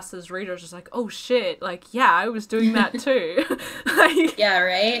even us as readers is like, oh shit, like, yeah, I was doing that too. Like, yeah,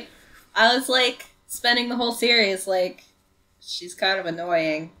 right? I was, like, spending the whole series, like, she's kind of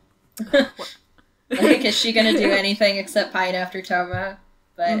annoying. Like, is she gonna do anything except pine after Toma?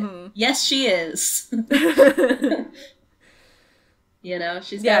 But yes, she is. You know,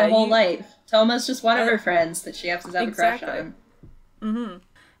 she's got a whole life. Toma's just one of her friends that she happens to have a crush on.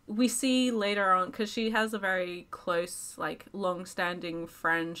 We see later on, because she has a very close, like, long-standing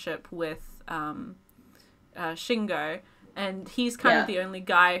friendship with Shingo, and he's kind of the only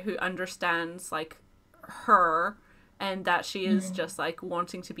guy who understands, like, her, and that she is just, like,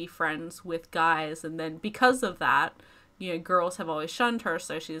 wanting to be friends with guys, and then because of that, you know, girls have always shunned her,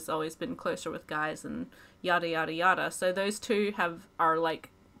 so she's always been closer with guys, and yada yada yada. So those two are, like,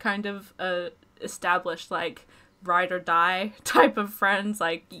 kind of established, like, ride or die type of friends.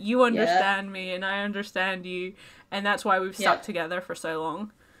 Like, you understand me and I understand you, and that's why we've stuck together for so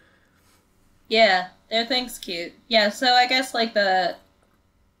long. Yeah, their thing's cute. Yeah, so I guess, like, the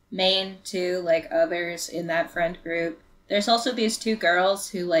main two, like, others in that friend group, there's also these two girls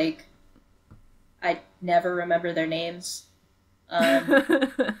who, like, I never remember their names.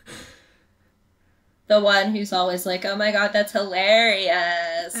 The one who's always like, oh my god, that's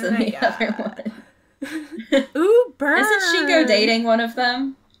hilarious, and the other one. Ooh, burn! Isn't Shingo dating one of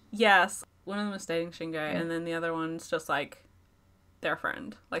them? Yes. One of them is dating Shingo, and then the other one's just, like, their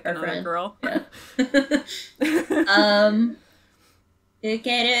friend. Like, another girl. Yeah. You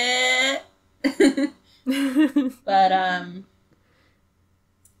get it? But,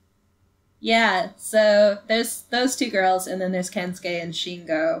 yeah, so there's those two girls, and then there's Kensuke and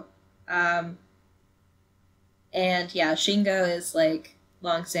Shingo. And, yeah, Shingo is, like,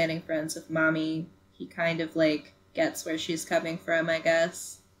 long-standing friends with Mami. He kind of, like, gets where she's coming from, I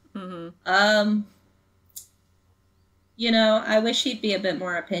guess. You know, I wish he'd be a bit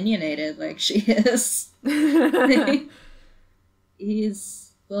more opinionated like she is.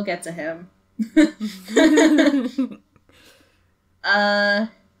 We'll get to him. But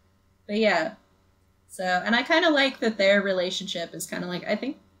yeah. So, and I kind of like that their relationship is kind of like, I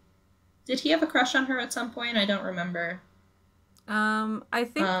think, did he have a crush on her at some point? I don't remember. I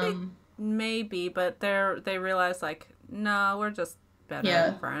think maybe, but they realize, like, no, we're just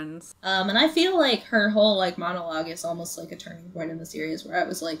better friends. And I feel like her whole, like, monologue is almost like a turning point in the series where I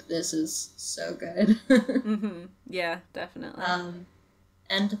was like, this is so good. Yeah, definitely.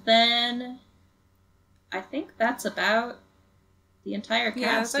 And then I think that's about the entire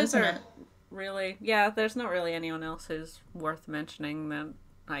cast, isn't it? Really, there's not really anyone else who's worth mentioning that,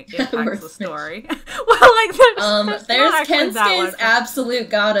 like, impacts the story. Well, like, there's Kensuke's absolute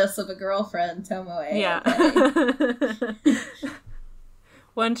goddess of a girlfriend, Tomoe. Yeah. Okay.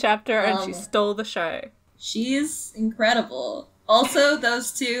 One chapter and she stole the show. She's incredible. Also, those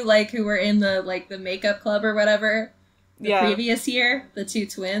two, like, who were in the, like, the makeup club or whatever the previous year, the two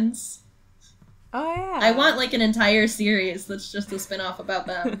twins. Oh yeah. I want like an entire series that's just a spin-off about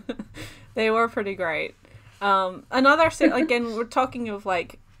them. They were pretty great. Again, we're talking of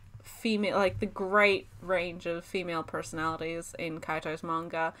like female, like the great range of female personalities in Kaito's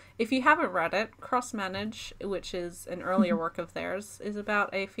manga. If you haven't read it, Cross Manage, which is an earlier work of theirs, is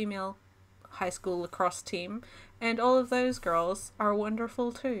about a female high school lacrosse team, and all of those girls are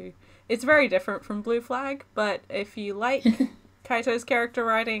wonderful too. It's very different from Blue Flag, but if you like Kaito's character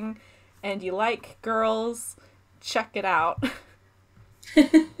writing and you like girls, check it out.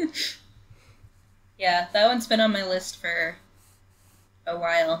 Yeah, that one's been on my list for a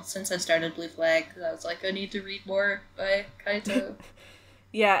while since I started Blue Flag. Cause I was like, I need to read more by Kaito.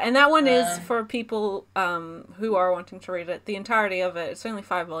 Yeah, and that one is for people who are wanting to read it. The entirety of it, it's only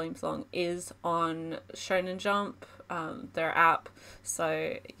 5 volumes long, is on Shonen Jump, their app.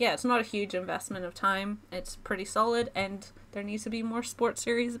 So, yeah, it's not a huge investment of time. It's pretty solid, and there needs to be more sports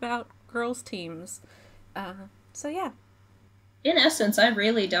series about girls' teams. So, yeah. In essence, I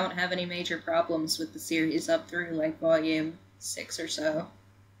really don't have any major problems with the series up through, like, volume 6 or so.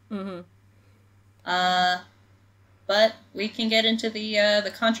 Mm-hmm. But we can get into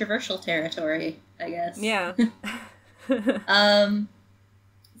the controversial territory, I guess. Yeah.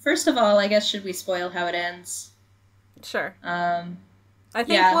 First of all, I guess, should we spoil how it ends? Sure. I think,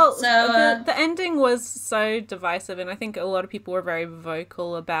 yeah, well, so, the ending was so divisive, and I think a lot of people were very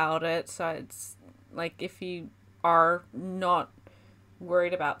vocal about it, so it's, like, if you are not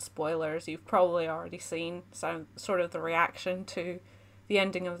worried about spoilers, you've probably already seen some sort of the reaction to the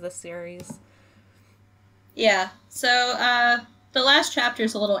ending of the series. Yeah, so the last chapter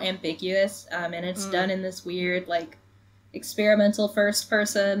is a little ambiguous, and it's done in this weird, like, experimental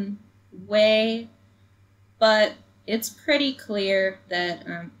first-person way, but it's pretty clear that,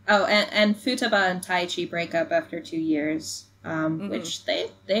 and Futaba and Taichi break up after 2 years, which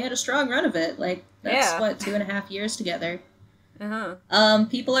they had a strong run of it, like, that's, 2.5 years together. Uh-huh.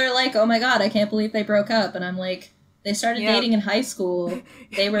 People are like, oh my god, I can't believe they broke up, and I'm like, they started dating in high school,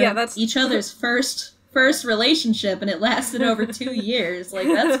 they were each other's first relationship, and it lasted over 2 years. Like,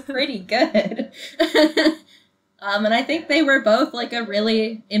 that's pretty good. And I think they were both, like, a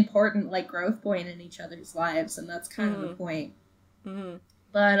really important, like, growth point in each other's lives, and that's kind of the point. Mm-hmm.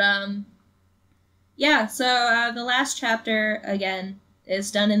 But, yeah, so the last chapter, again,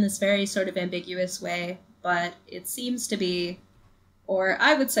 is done in this very sort of ambiguous way, but it seems to be, or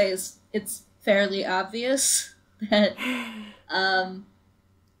I would say it's fairly obvious that,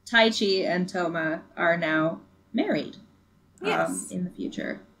 Taichi and Toma are now married. Yes. In the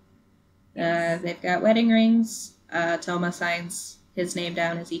future. They've got wedding rings. Toma signs his name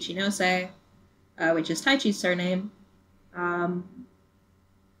down as Ichinose, which is Taichi's surname.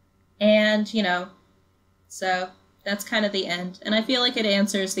 And, you know, so that's kind of the end. And I feel like it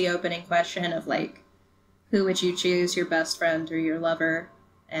answers the opening question of, like, who would you choose, your best friend or your lover?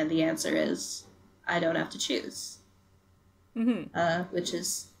 And the answer is, I don't have to choose. Mm-hmm. Which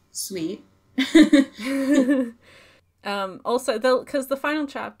is sweet. Also, because the final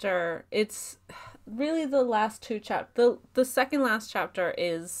chapter, it's really the last two chapters. The second last chapter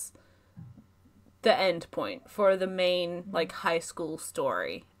is the end point for the main, like, high school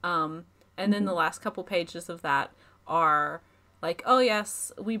story. And then the last couple pages of that are like, oh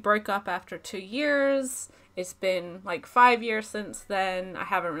yes, we broke up after 2 years. It's been like 5 years since then. I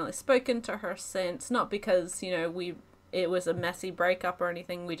haven't really spoken to her since. Not because, you know, it was a messy breakup or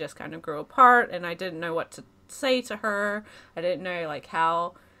anything. We just kind of grew apart, and I didn't know what to say to her. I didn't know, like,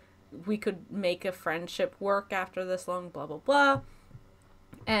 how we could make a friendship work after this long, blah, blah, blah.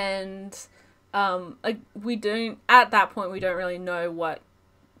 And we don't, at that point, we don't really know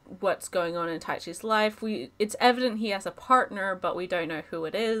what's going on in Taichi's life. It's evident he has a partner, but we don't know who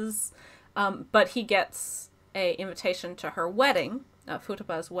it is. But he gets a invitation to her wedding,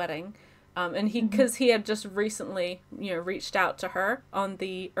 Futaba's wedding, and because he had just recently, you know, reached out to her on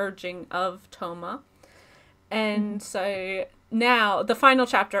the urging of Toma, and so now the final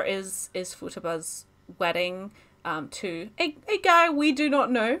chapter is Futaba's wedding to a guy we do not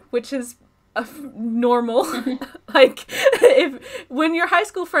know, which is normal. Like, when your high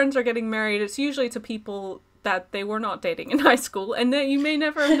school friends are getting married, it's usually to people that they were not dating in high school and that you may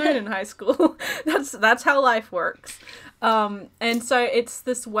never have known in high school. That's how life works. And so it's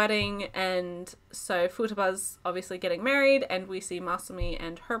this wedding, and so Futaba's obviously getting married, and we see Masumi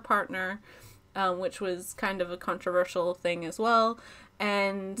and her partner, which was kind of a controversial thing as well.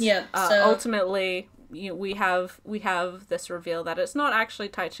 And ultimately, you know, we have this reveal that it's not actually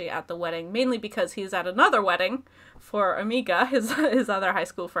Taichi at the wedding, mainly because he's at another wedding for Amiga, his other high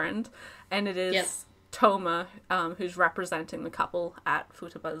school friend, and it is Toma who's representing the couple at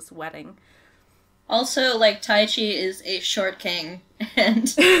Futaba's wedding. Also, like, Taichi is a short king,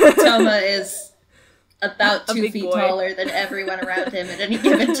 and Toma is about A 2 big feet boy. taller than everyone around him at any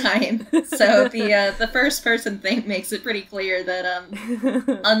given time. So the first person thing makes it pretty clear that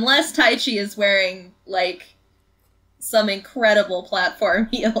unless Taichi is wearing, like, some incredible platform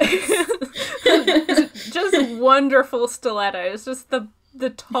heels. Just wonderful stilettos, just the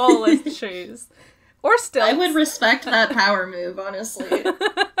tallest shoes. Or stilts. I would respect that power move, honestly.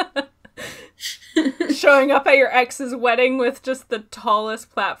 Showing up at your ex's wedding with just the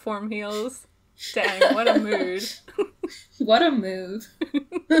tallest platform heels. Dang, what a mood. What a move.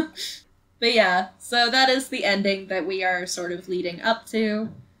 But yeah, so that is the ending that we are sort of leading up to.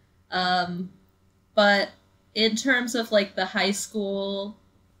 But in terms of, like, the high school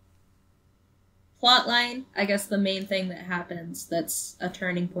plotline, I guess the main thing that happens that's a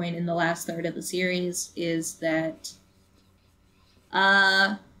turning point in the last third of the series is that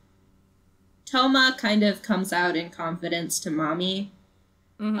Toma kind of comes out in confidence to Mommy.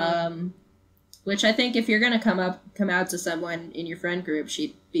 Mm-hmm. Which I think if you're gonna come out to someone in your friend group,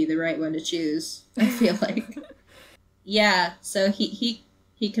 she'd be the right one to choose, I feel like. Yeah, so he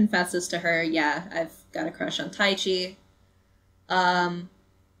confesses to her, yeah, I've got a crush on Taichi.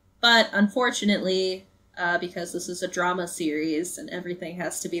 But unfortunately, because this is a drama series and everything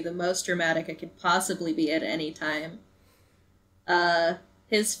has to be the most dramatic it could possibly be at any time,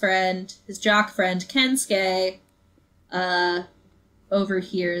 his jock friend, Kensuke,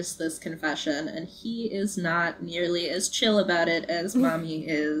 overhears this confession, and he is not nearly as chill about it as Mommy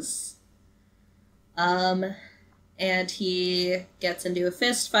is. And he gets into a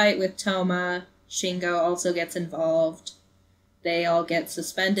fist fight with Toma. Shingo also gets involved. They all get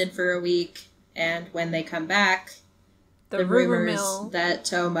suspended for a week, and when they come back, the rumor rumors mill. that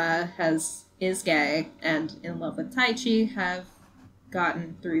Toma is gay and in love with Taichi have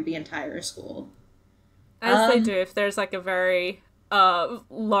gotten through the entire school. As they do if there's, like, a very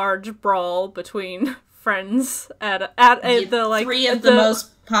large brawl between friends at the, like... 3 of the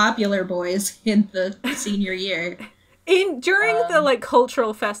most popular boys in the senior year. During the, like,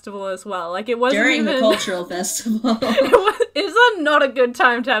 cultural festival as well. Like, it wasn't During even... the cultural festival. It's not a good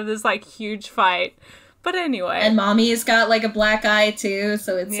time to have this, like, huge fight. But anyway. And Mommy's got, like, a black eye, too,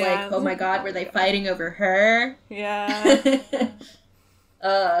 so it's Yeah. like, oh my god, were they fighting over her? Yeah.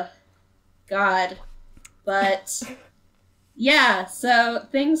 God. But, yeah, so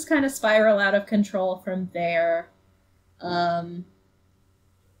things kind of spiral out of control from there.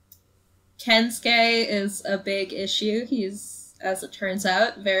 Kensuke is a big issue. He's, as it turns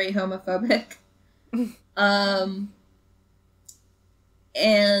out, very homophobic.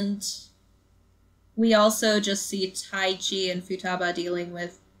 And we also just see Taichi and Futaba dealing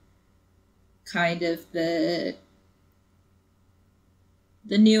with kind of the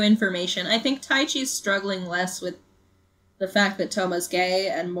new information. I think Taichi's struggling less with the fact that Toma's gay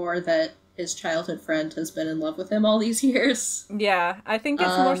and more that his childhood friend has been in love with him all these years. Yeah, I think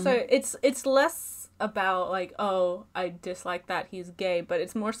it's more so... It's less about, like, oh, I dislike that he's gay, but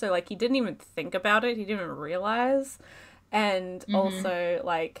it's more so, like, he didn't even think about it. He didn't even realize. And also,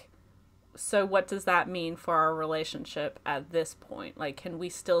 like, so what does that mean for our relationship at this point? Like, can we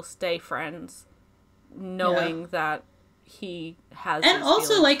still stay friends knowing that he has... And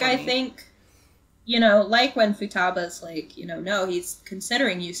also, like, I me? think, you know, like when Futaba's like, you know, no, he's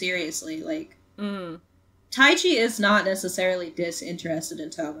considering you seriously, like, Taichi is not necessarily disinterested in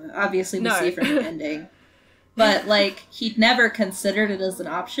Toma. Obviously, we see from the ending. But, like, he'd never considered it as an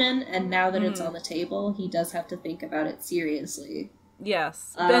option, and now that it's on the table, he does have to think about it seriously.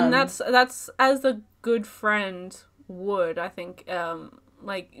 Yes. And that's as a good friend would, I think,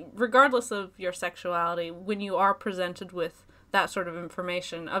 like, regardless of your sexuality, when you are presented with that sort of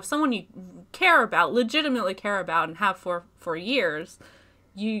information of someone you care about, legitimately care about, and have for years,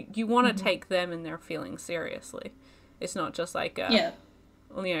 you want to take them and their feelings seriously. It's not just like, you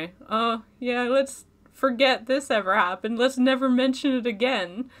know, oh, yeah, let's forget this ever happened. Let's never mention it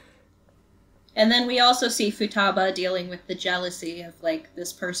again. And then we also see Futaba dealing with the jealousy of, like,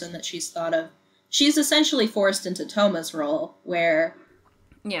 this person that she's thought of. She's essentially forced into Toma's role, where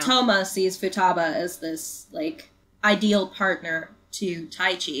Toma sees Futaba as this, like, ideal partner to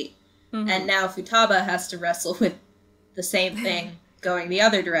Taichi. And now Futaba has to wrestle with the same thing going the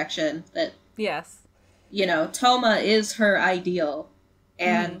other direction, that, you know, Toma is her ideal,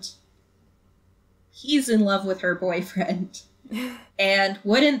 and he's in love with her boyfriend. And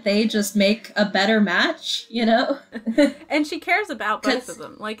wouldn't they just make a better match, you know? And she cares about both of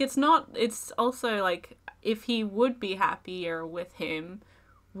them. Like, it's also, like, if he would be happier with him,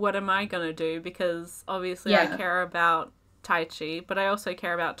 what am I gonna do? Because obviously I care about Taichi, but I also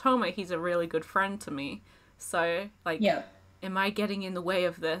care about Toma. He's a really good friend to me. So, like, Yeah. am I getting in the way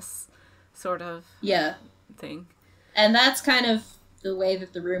of this sort of Yeah. thing? And that's kind of the way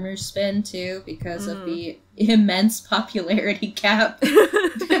that the rumors spin, too, because of the immense popularity gap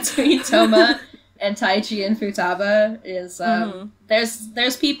between Toma and Taichi and Futaba. Is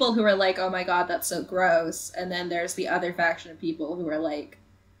there's people who are like, oh my god, that's so gross. And then there's the other faction of people who are like,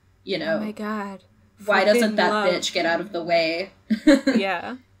 you know, oh my god, why doesn't that love. bitch get out of the way?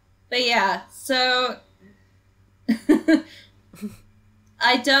 Yeah. But yeah, so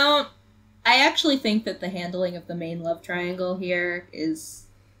I actually think that the handling of the main love triangle here is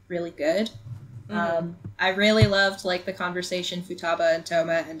really good. I really loved like the conversation Futaba and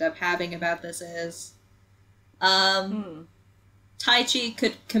Toma end up having about this is Taichi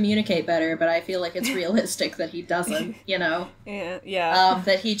could communicate better, but I feel like it's realistic that he doesn't, you know? Yeah.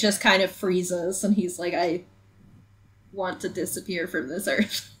 That he just kind of freezes and he's like, I want to disappear from this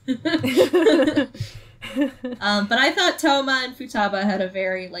earth. But I thought Toma and Futaba had a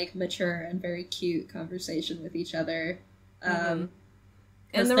very like mature and very cute conversation with each other.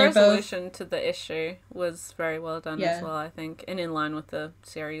 And the resolution to the issue was very well done as well, I think, and in line with the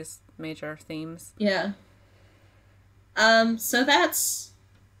series' major themes. Yeah. So that's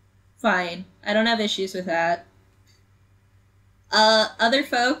fine. I don't have issues with that. Other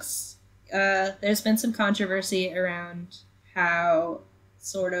folks, there's been some controversy around how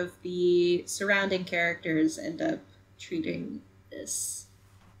sort of the surrounding characters end up treating this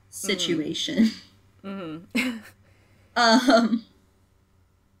situation.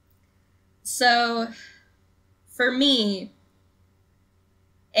 So for me,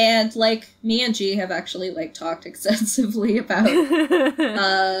 and like me and G have actually like talked extensively about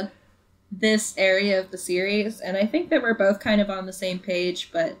this area of the series, and I think that we're both kind of on the same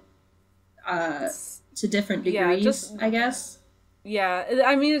page, but to different degrees, I guess. Yeah,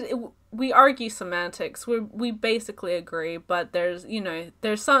 I mean, we argue semantics. We basically agree, but there's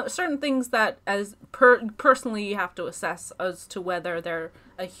certain things that as personally you have to assess as to whether they're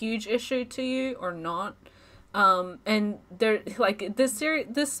a huge issue to you or not. And there, like,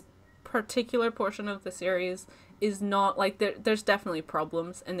 this particular portion of the series is not like there's definitely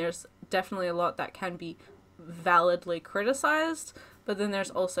problems, and there's definitely a lot that can be validly criticized. But then there's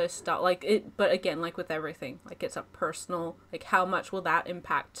also stuff like it. But again, like with everything, like it's a personal. Like, how much will that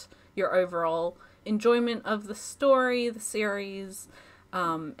impact your overall enjoyment of the story, the series,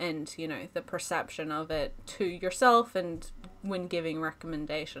 and the perception of it to yourself, and when giving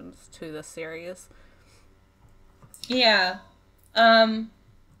recommendations to the series. Yeah. To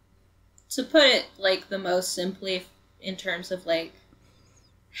put it like the most simply in terms of like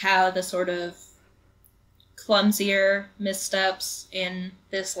how the sort of clumsier missteps in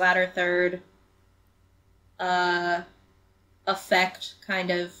this latter third affect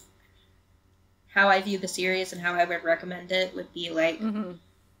kind of how I view the series and how I would recommend it would be like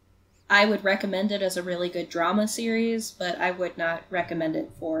I would recommend it as a really good drama series, but I would not recommend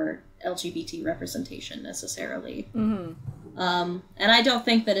it for LGBT representation necessarily. And I don't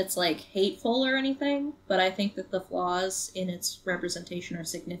think that it's like hateful or anything, but I think that the flaws in its representation are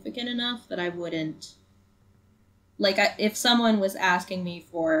significant enough that I wouldn't like if someone was asking me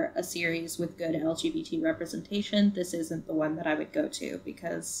for a series with good LGBT representation, this isn't the one that I would go to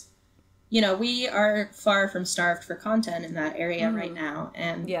because we are far from starved for content in that area right now.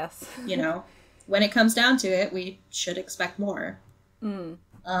 And, yes, when it comes down to it, we should expect more. And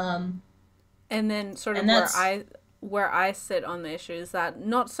then sort of where I sit on the issue is that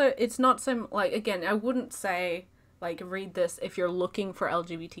it's not so, like, again, I wouldn't say, like, read this if you're looking for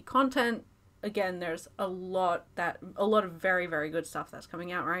LGBT content. Again, there's a lot of very, very good stuff that's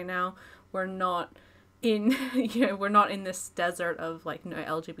coming out right now. We're not in we're not in this desert of like no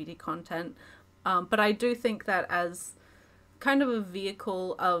LGBT content, but I do think that as kind of a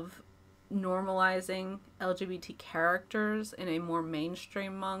vehicle of normalizing LGBT characters in a more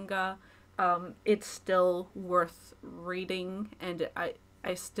mainstream manga, it's still worth reading, and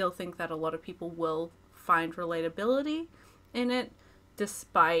I still think that a lot of people will find relatability in it,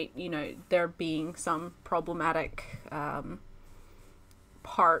 despite there being some problematic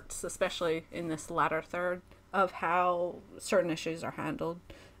parts, especially in this latter third, of how certain issues are handled.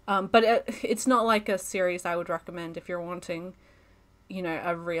 But it's not like a series I would recommend if you're wanting,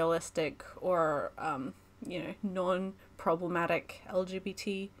 a realistic or, non-problematic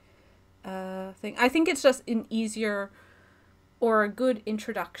LGBT thing. I think it's just an easier or a good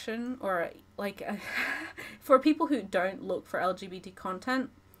introduction, or like for people who don't look for LGBT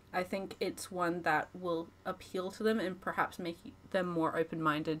content, I think it's one that will appeal to them and perhaps make them more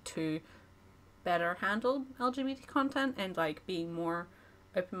open-minded to better handled LGBT content and like being more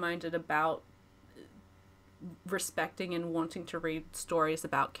open-minded about respecting and wanting to read stories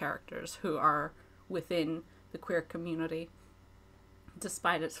about characters who are within the queer community,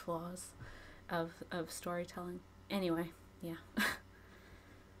 despite its flaws of storytelling. Anyway, yeah.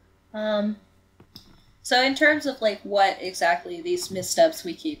 So in terms of like what exactly these missteps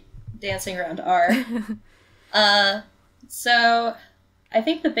we keep dancing around are, so I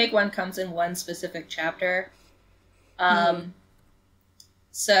think the big one comes in one specific chapter.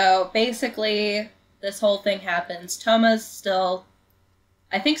 So basically, this whole thing happens. Toma's still,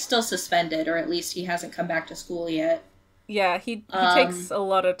 I think, still suspended, or at least he hasn't come back to school yet. Yeah, he takes a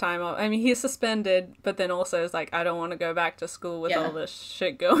lot of time off. I mean, he's suspended, but then also is like, I don't want to go back to school with all this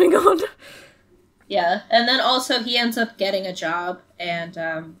shit going on. Yeah, and then also he ends up getting a job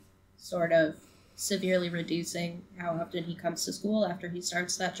and sort of severely reducing how often he comes to school after he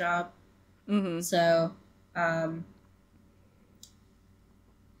starts that job. Mm-hmm. So,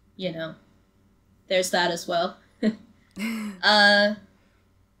 you know, there's that as well.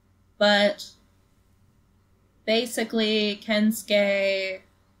 But basically, Kensuke,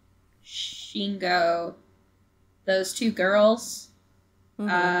 Shingo, those two girls,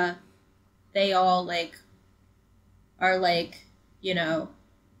 Mm-hmm. They all, like, are like, you know,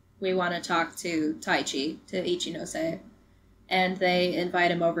 we want to talk to Taichi, to Ichinose. And they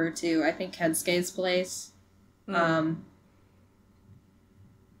invite him over to, I think, Kensuke's place. Mm-hmm.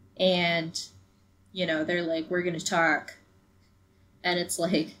 And, you know, they're like, we're going to talk. And it's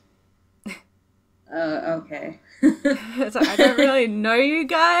like, okay. It's like, I don't really know you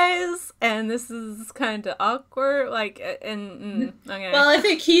guys, and this is kind of awkward. Like, okay. Well, I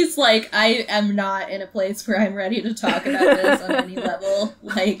think he's like, I am not in a place where I'm ready to talk about this on any level.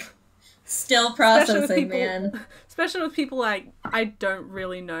 Like, still processing, man. Especially with people like I don't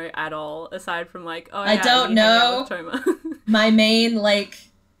really know at all, aside from like, oh, I yeah, don't know. Toma. My main, like,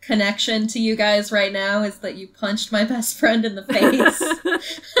 connection to you guys right now is that you punched my best friend in the face.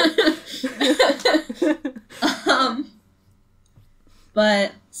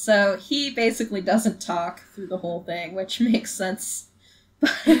 But so he basically doesn't talk through the whole thing, which makes sense.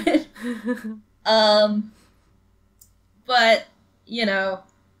 But you know,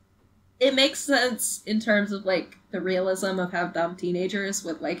 it makes sense in terms of like the realism of how dumb teenagers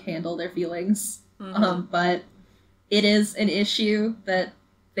would like handle their feelings. Mm-hmm. But it is an issue that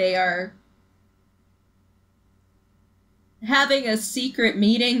they are having a secret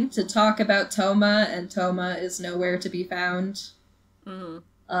meeting to talk about Toma, and Toma is nowhere to be found. Mm-hmm.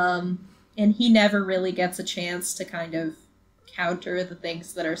 And he never really gets a chance to kind of counter the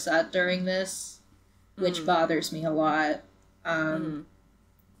things that are said during this, which bothers me a lot.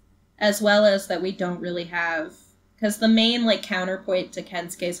 As well as that we don't really have, because the main like counterpoint to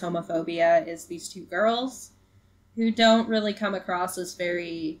Kensuke's homophobia is these two girls who don't really come across as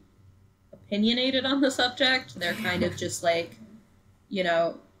very opinionated on the subject. They're kind of just like, you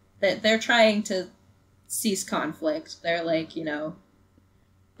know, that they're trying to cease conflict. They're like, you know,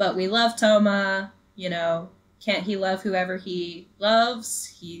 but we love Toma, you know, can't he love whoever he loves?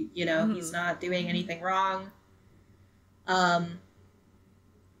 He, you know, he's not doing anything wrong. But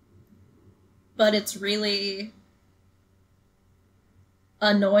it's really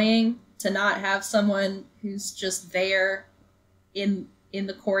annoying to not have someone who's just there in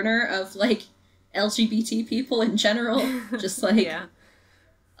the corner of like LGBT people in general. Just like Yeah.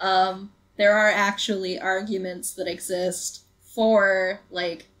 There are actually arguments that exist for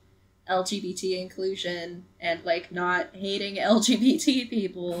like LGBT inclusion and like not hating LGBT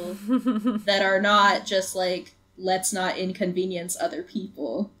people that are not just like, let's not inconvenience other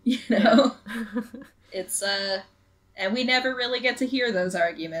people, you know? Yeah. It's and we never really get to hear those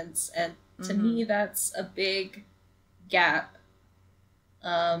arguments, and to me that's a big gap.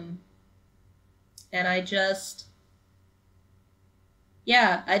 And I just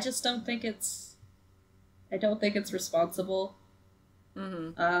don't think it's responsible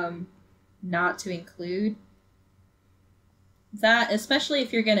not to include that, especially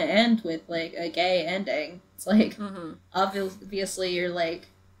if you're gonna end with like a gay ending. It's like obviously you're like,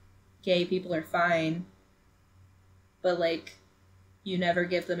 gay people are fine, but like you never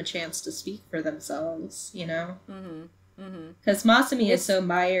give them a chance to speak for themselves, you know? Because Masumi is so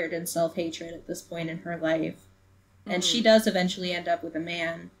mired in self-hatred at this point in her life, and she does eventually end up with a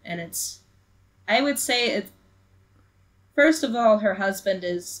man, and I would say first of all, her husband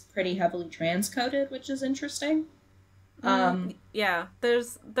is pretty heavily trans-coded, which is interesting. Yeah,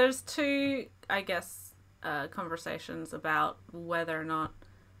 there's two, I guess, conversations about whether or not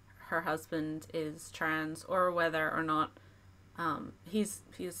her husband is trans, or whether or not he's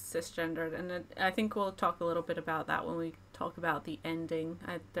cisgendered, and I think we'll talk a little bit about that when we talk about the ending.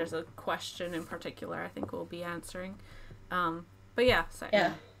 There's a question in particular I think we'll be answering. But yeah, so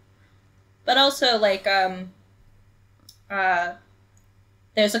yeah. But also, like,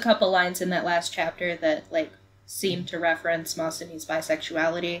 there's a couple lines in that last chapter that, like, seem to reference Masumi's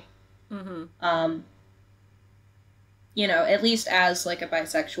bisexuality. You know, at least as, like, a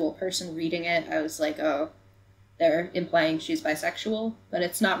bisexual person reading it, I was like, oh, they're implying she's bisexual, but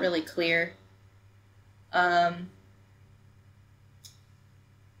it's not really clear. Yeah,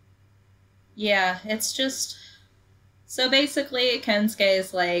 it's just... So basically, Kensuke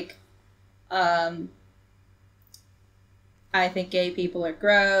is like, I think gay people are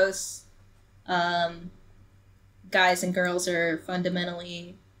gross. Guys and girls are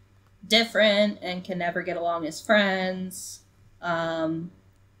fundamentally different and can never get along as friends.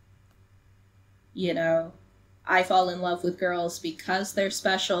 You know, I fall in love with girls because they're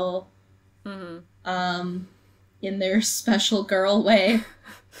special. In their special girl way.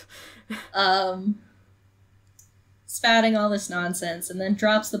 Spouting all this nonsense, and then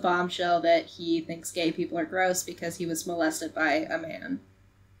drops the bombshell that he thinks gay people are gross because he was molested by a man.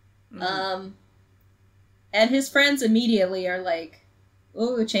 And his friends immediately are like,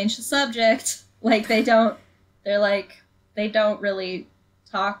 ooh, change the subject. Like, they don't really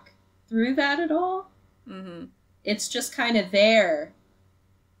talk through that at all. It's just kind of there,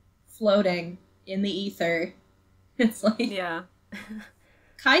 floating in the ether. It's like, yeah.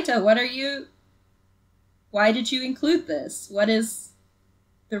 Kaito, why did you include this? What is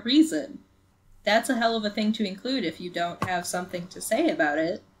the reason? That's a hell of a thing to include if you don't have something to say about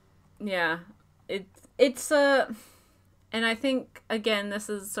it. Yeah. It's and I think, again, this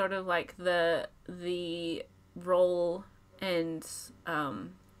is sort of like the role and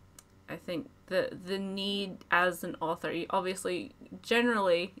I think the need as an author. Obviously,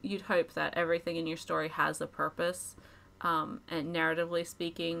 generally, you'd hope that everything in your story has a purpose, and narratively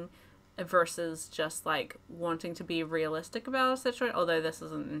speaking, versus just like wanting to be realistic about a situation, although this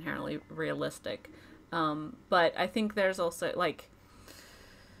isn't inherently realistic. But I think there's also like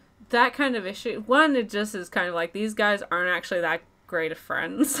that kind of issue. One, it just is kind of like these guys aren't actually that great of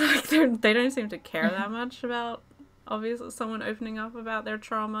friends. Like they don't seem to care that much about obviously someone opening up about their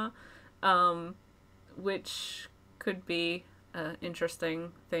trauma, which could be an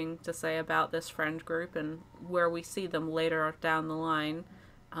interesting thing to say about this friend group and where we see them later down the line.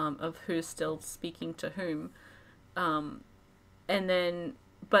 Of who's still speaking to whom.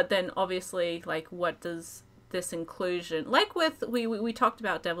 But then obviously, like, what does this inclusion, like with, we talked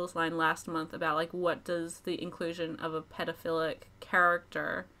about Devil's Line last month about, like, what does the inclusion of a pedophilic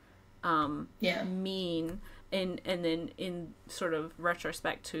character mean, and then in sort of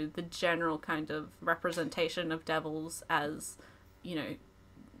retrospect to the general kind of representation of devils as, you know,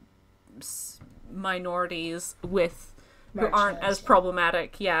 minorities with who aren't as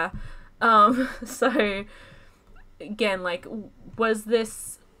problematic, yeah. So, again, like, was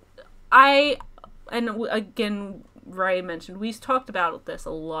this... again, Ray mentioned, we talked about this a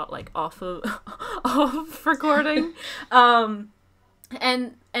lot, like, off recording. And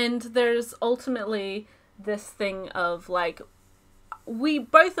there's ultimately this thing of, like,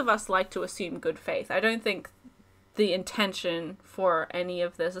 both of us like to assume good faith. I don't think the intention for any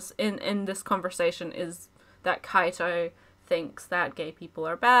of this in this conversation is that Kaito thinks that gay people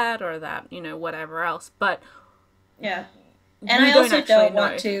are bad or that, you know, whatever else. But yeah, and I also don't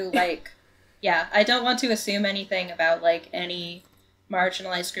want to, like, I don't want to assume anything about, like, any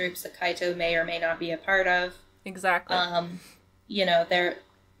marginalized groups that Kaito may or may not be a part of. Exactly. You know,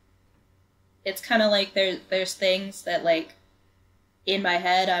 it's kind of like there's things that, like, in my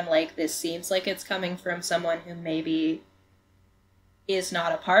head I'm like, this seems like it's coming from someone who maybe is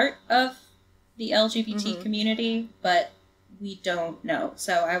not a part of the LGBT community, but we don't know.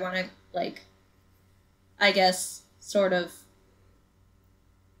 So I want to, like, I guess, sort of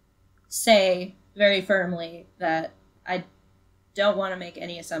say very firmly that I don't want to make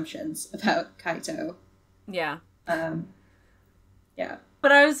any assumptions about Kaito. Yeah. Yeah.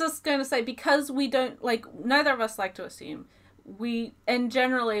 But I was just going to say, because we don't, like, neither of us like to assume, and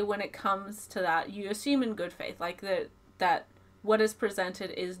generally when it comes to that, you assume in good faith, like, that what is presented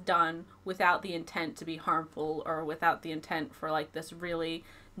is done without the intent to be harmful or without the intent for, like, this really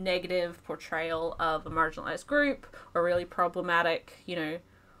negative portrayal of a marginalized group or really problematic, you know,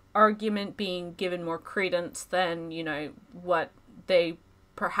 argument being given more credence than, you know, what they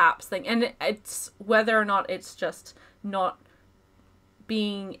perhaps think. And it's whether or not it's just not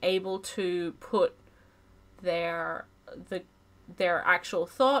being able to put their actual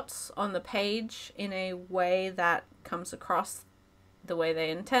thoughts on the page in a way that comes across the way they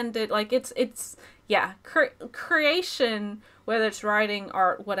intended. Like it's yeah, creation, whether it's writing,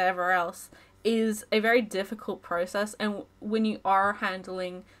 art, whatever else, is a very difficult process. And when you are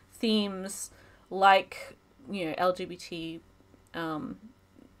handling themes like, you know, LGBT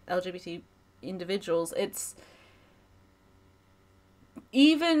individuals, it's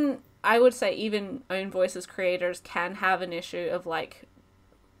even, I would say, even Own Voices creators can have an issue of like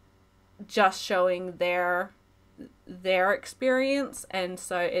just showing their experience. And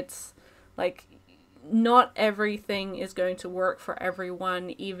so it's like not everything is going to work for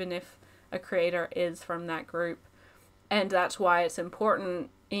everyone, even if a creator is from that group. And that's why it's important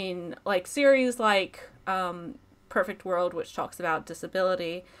in like series like Perfect World, which talks about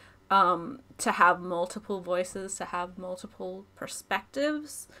disability, to have multiple voices, to have multiple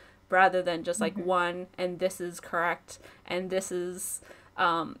perspectives, rather than just like one, and this is correct, and this is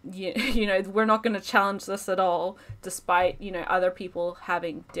you know, we're not going to challenge this at all, despite, you know, other people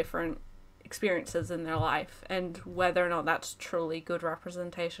having different experiences in their life, and whether or not that's truly good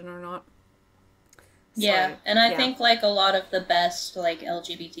representation or not. Yeah, and I think like a lot of the best like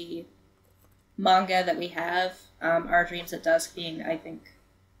LGBT manga that we have, Our Dreams at Dusk being, I think,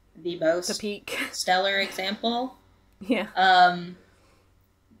 the most peak stellar example. Yeah.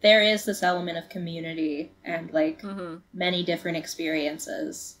 There is this element of community and like many different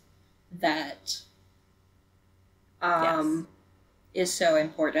experiences that is so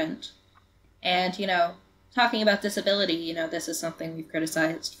important. And, you know, talking about disability, you know, this is something we've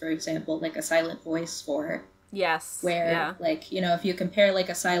criticized, for example, like A Silent Voice for. Yes. Where, like, you know, if you compare, like,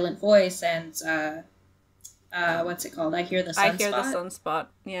 A Silent Voice and, what's it called? I Hear the Sunspot. I Hear the Sunspot,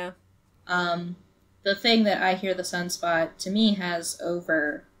 yeah. The thing that I Hear the Sunspot, to me, has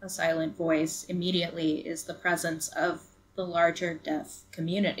over A Silent Voice immediately is the presence of the larger deaf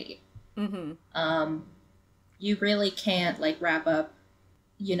community. Mm-hmm. You really can't, like, wrap up,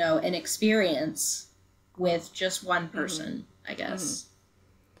 you know, an experience with just one person, I guess.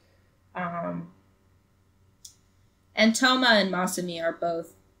 And Toma and Masumi are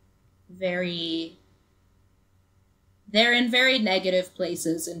both they're in very negative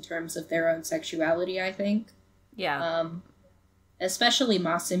places in terms of their own sexuality, I think. Yeah. Especially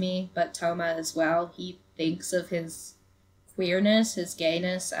Masumi, but Toma as well. He thinks of his queerness, his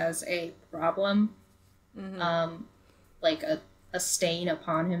gayness, as a problem. Like a stain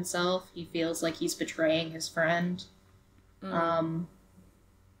upon himself. He feels like he's betraying his friend. And,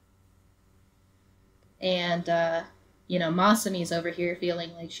 you know, Masumi's over here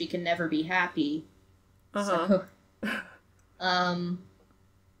feeling like she can never be happy. So,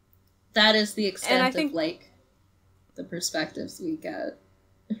 that is the extent of, like, the perspectives we get,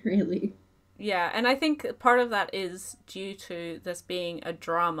 really. Yeah, and I think part of that is due to this being a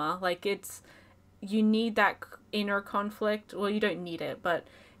drama. Like, you need that inner conflict. Well, you don't need it, but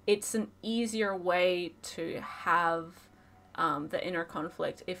it's an easier way to have the inner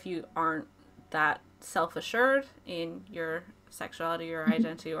conflict if you aren't that self-assured in your sexuality or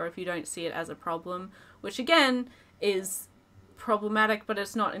identity, or if you don't see it as a problem, which again is problematic, but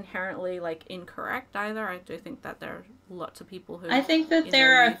it's not inherently like incorrect either. I do think that there are lots of people who, I think that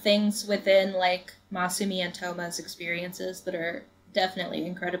there are things within like Masumi and Toma's experiences that are definitely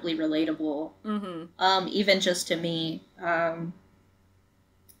incredibly relatable. Even just to me,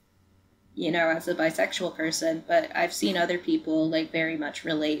 you know, as a bisexual person, but I've seen other people like very much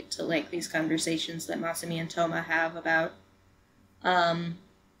relate to like these conversations that Masumi and Toma have about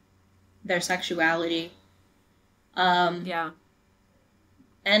their sexuality. Yeah.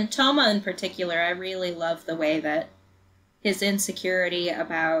 And Toma in particular, I really love the way that his insecurity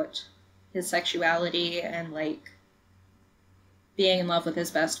about his sexuality and like being in love with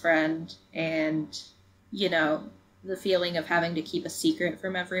his best friend and, you know, the feeling of having to keep a secret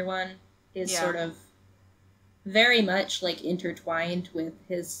from everyone is sort of very much like intertwined with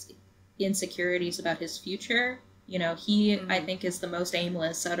his insecurities about his future. You know, he, I think, is the most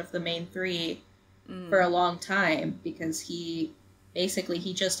aimless out of the main three for a long time because he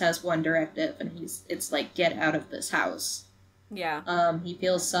just has one directive and it's like, get out of this house. Yeah. He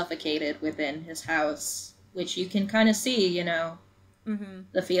feels suffocated within his house, which you can kind of see, you know,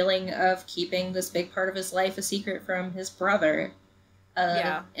 the feeling of keeping this big part of his life a secret from his brother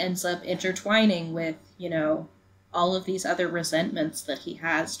ends up intertwining with, you know, all of these other resentments that he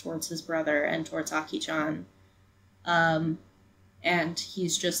has towards his brother and towards Aki-chan. And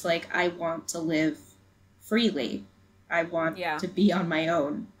he's just like, I want to live freely. I want to be on my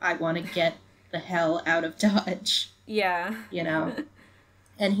own. I want to get the hell out of Dodge. Yeah. You know?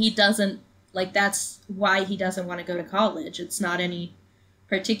 And he doesn't, like, that's why he doesn't want to go to college. It's not any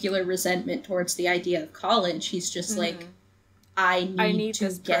particular resentment towards the idea of college. He's just like, I I need need to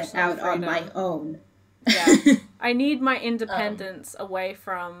this get personal out on my freedom. own. Yeah. I need my independence away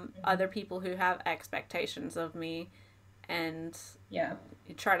from other people who have expectations of me, and Yeah.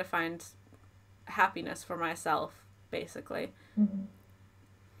 try to find happiness for myself, basically.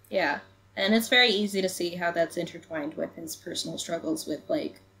 Yeah. And it's very easy to see how that's intertwined with his personal struggles with,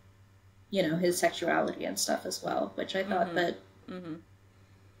 like, you know, his sexuality and stuff as well, which I thought that,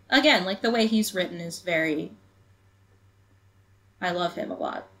 again, like, the way he's written is very... I love him a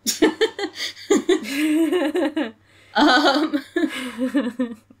lot.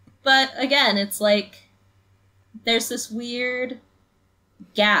 But, again, it's like, there's this weird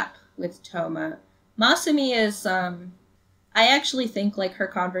gap with Toma. Masumi is, I actually think, like, her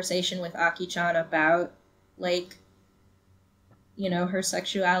conversation with Aki-chan about, like, you know, her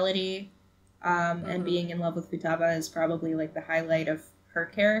sexuality, and being in love with Futaba is probably, like, the highlight of her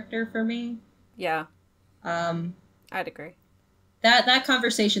character for me. Yeah. I'd agree. That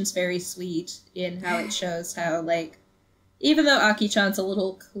conversation's very sweet in how it shows how, like, even though Aki-chan's a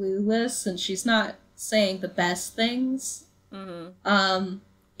little clueless and she's not saying the best things,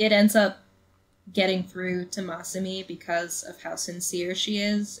 it ends up getting through to Masumi because of how sincere she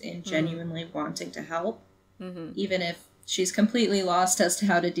is in genuinely wanting to help. Even if she's completely lost as to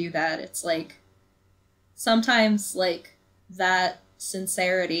how to do that, it's like, sometimes, like, that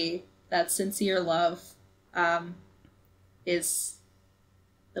sincerity, that sincere love, is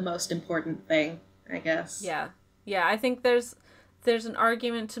the most important thing, I guess. Yeah. Yeah, I think there's an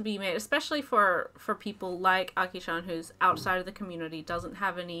argument to be made, especially for people like Aki-chan, who's outside of the community, doesn't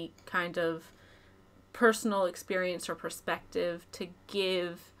have any kind of personal experience or perspective to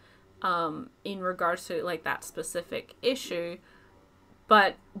give in regards to, like, that specific issue,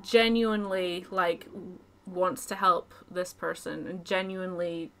 but genuinely, like, wants to help this person and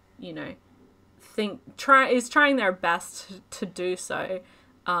genuinely, you know, is trying their best to do so,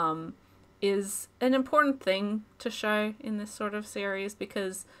 is an important thing to show in this sort of series,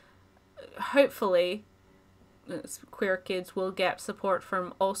 because hopefully queer kids will get support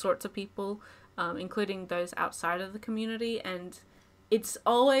from all sorts of people, including those outside of the community. And it's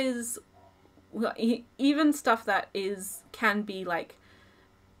always, even stuff that can be, like,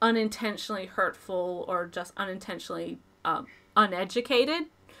 unintentionally hurtful or just unintentionally uneducated,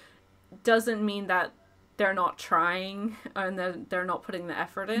 doesn't mean that they're not trying and they're not putting the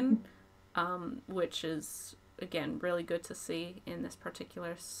effort in, which is, again, really good to see in this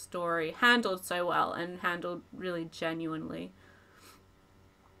particular story, handled so well and handled really genuinely.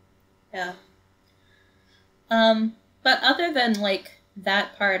 Yeah. But other than, like,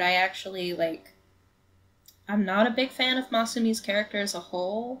 that part, I actually, like, I'm not a big fan of Masumi's character as a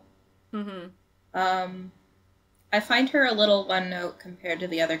whole. I find her a little one-note compared to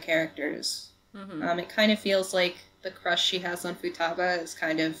the other characters. It kind of feels like the crush she has on Futaba is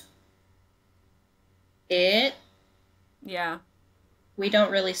kind of it. Yeah. We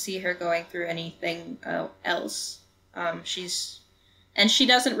don't really see her going through anything else. She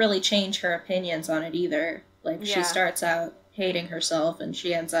doesn't really change her opinions on it either. Like, she starts out hating herself and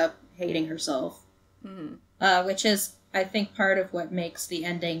she ends up hating herself. Which is, I think, part of what makes the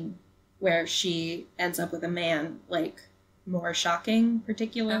ending where she ends up with a man, like, more shocking,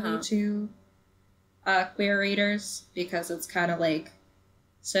 particularly to queer readers, because it's kind of like,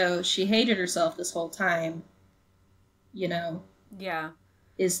 so she hated herself this whole time, you know? Yeah.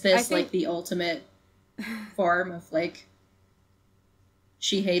 Is this, like, the ultimate form of, like,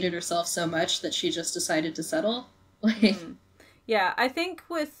 she hated herself so much that she just decided to settle? Like... Yeah, I think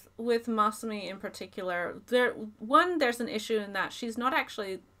with Masumi in particular, there's an issue in that she's not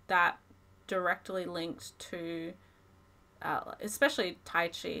actually that directly linked to, especially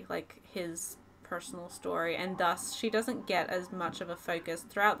Taichi, like, his personal story, and thus she doesn't get as much of a focus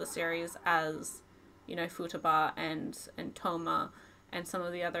throughout the series as, you know, Futaba and Toma and some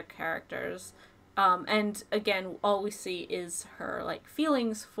of the other characters. And again, all we see is her, like,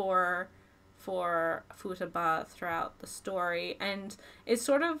 feelings for Futaba throughout the story, and it's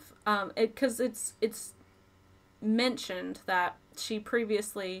sort of because it's mentioned that she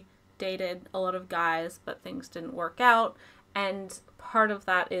previously dated a lot of guys, but things didn't work out, and part of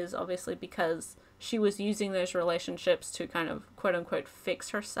that is obviously because she was using those relationships to kind of quote unquote fix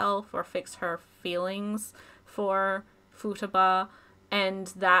herself or fix her feelings for Futaba, and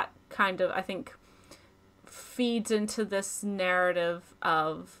that kind of, I think, feeds into this narrative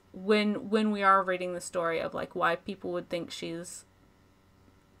of when we are reading the story of, like, why people would think she's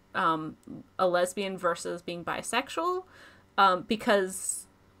a lesbian versus being bisexual, because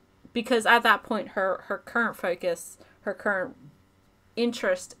at that point her current focus, her current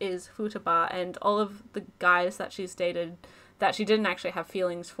interest is Futaba, and all of the guys that she's dated, that she didn't actually have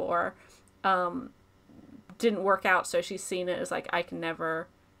feelings for didn't work out, so she's seen it as like, I can never,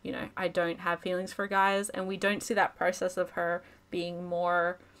 you know, I don't have feelings for guys. And we don't see that process of her being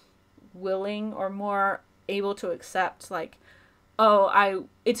more willing or more able to accept, like, oh,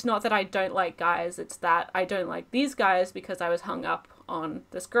 it's not that I don't like guys, it's that I don't like these guys because I was hung up on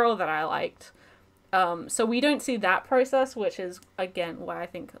this girl that I liked. So we don't see that process, which is, again, why I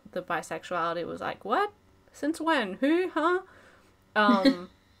think the bisexuality was like, what? Since when? Who? Huh?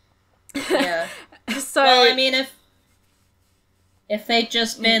 Yeah. So, well, I mean, if they'd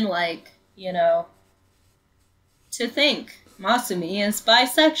just been like, you know, to think Masumi is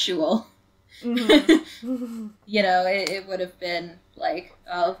bisexual, mm-hmm. you know, it would have been like,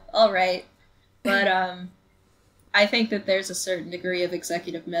 oh, all right. But I think that there's a certain degree of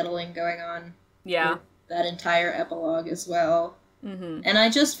executive meddling going on. Yeah. With that entire epilogue as well. Mm-hmm. And I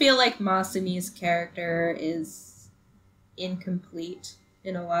just feel like Masumi's character is incomplete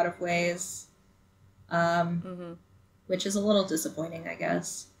in a lot of ways. Which is a little disappointing, I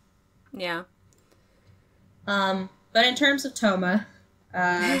guess. Yeah. But in terms of Toma,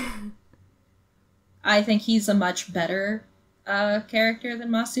 I think he's a much better character than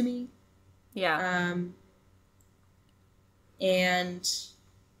Masumi. Yeah.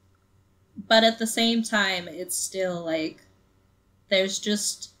 But at the same time, it's still like, there's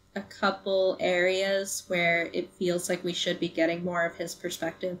just a couple areas where it feels like we should be getting more of his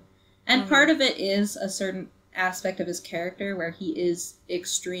perspective. And part of it is a certain aspect of his character where he is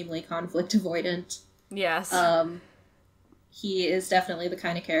extremely conflict avoidant. Yes. He is definitely the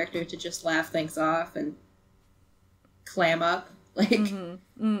kind of character to just laugh things off and clam up. Like, you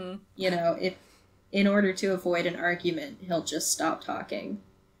know, if in order to avoid an argument, he'll just stop talking.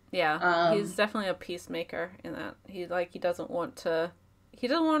 Yeah, he's definitely a peacemaker in that. He doesn't want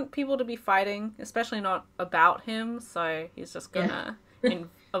people to be fighting, especially not about him, so he's just gonna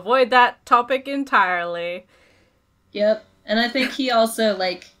avoid that topic entirely. Yep. And I think he also,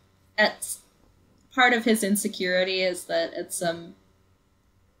 like, part of his insecurity is that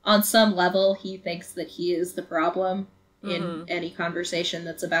on some level, he thinks that he is the problem in any conversation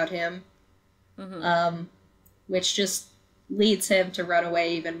that's about him. Which just leads him to run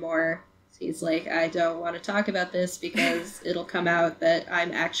away even more. He's like, I don't want to talk about this because it'll come out that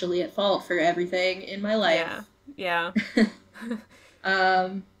I'm actually at fault for everything in my life. Yeah.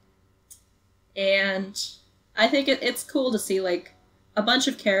 And I think it's cool to see, like, a bunch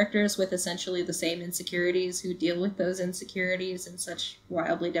of characters with essentially the same insecurities who deal with those insecurities in such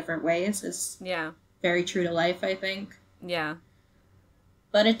wildly different ways is very true to life, I think. Yeah.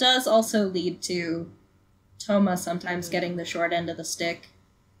 But it does also lead to Toma sometimes getting the short end of the stick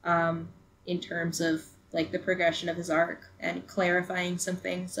in terms of, like, the progression of his arc and clarifying some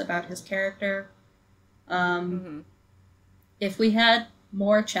things about his character. If we had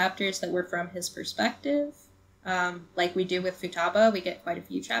more chapters that were from his perspective, like we do with Futaba, we get quite a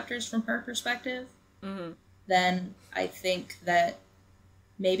few chapters from her perspective, then I think that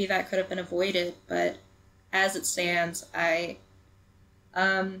maybe that could have been avoided. But as it stands,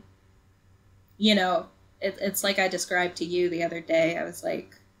 you know, it's like I described to you the other day. I was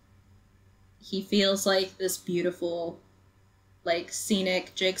like, he feels like this beautiful, like,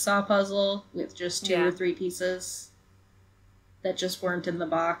 scenic jigsaw puzzle with just 2 or 3 pieces that just weren't in the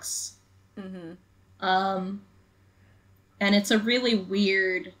box. And it's a really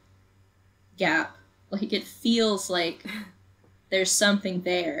weird gap. Like, it feels like there's something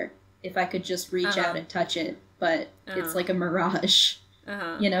there if I could just reach out and touch it, but it's like a mirage.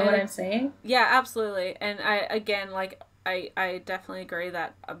 You know what I'm saying? Yeah, absolutely. And I definitely agree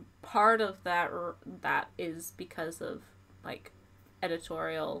that a part of that is because of, like,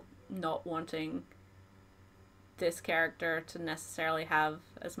 editorial not wanting this character to necessarily have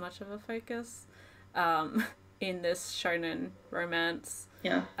as much of a focus in this shonen romance.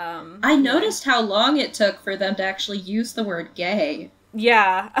 Yeah. I noticed how long it took for them to actually use the word gay.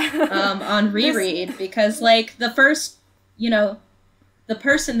 Yeah. On reread, because, like, the first, you know, the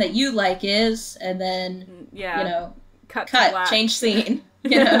person that you like is, and then, you know, cut, change scene,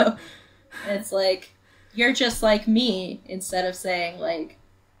 you know. It's like, you're just like me, instead of saying, like,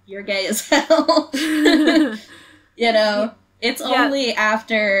 you're gay as hell. You know, it's only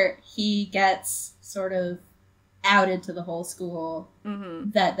after he gets sort of outed to the whole school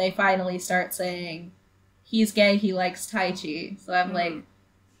that they finally start saying, he's gay, he likes Tai Chi. So I'm like,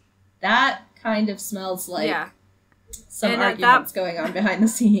 that kind of smells like some arguments going on behind the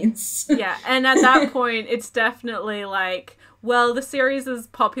scenes. Yeah, and at that point, it's definitely like, well, the series is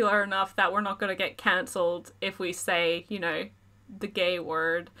popular enough that we're not going to get cancelled if we say, you know, the gay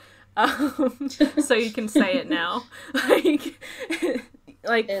word. So you can say it now.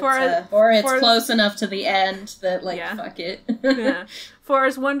 Like it's close enough to the end that fuck it. Yeah. For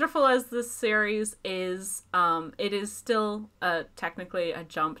as wonderful as this series is, it is still technically a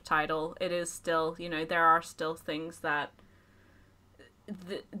Jump title. It is still, there are still things that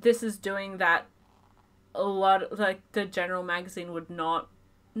this is doing that a lot, like, the general magazine would not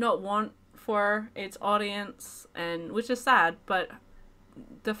want for its audience, and which is sad, but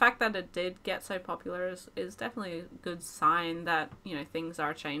the fact that it did get so popular is definitely a good sign that, things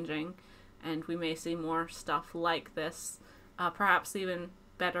are changing, and we may see more stuff like this, perhaps even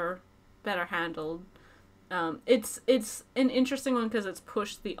better handled. It's an interesting one because it's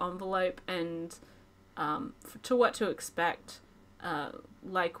pushed the envelope and to what to expect,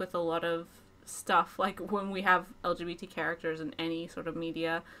 like with a lot of stuff, like when we have LGBT characters in any sort of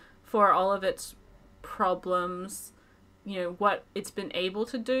media, for all of its problems, what it's been able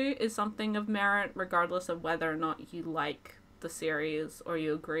to do is something of merit, regardless of whether or not you like the series or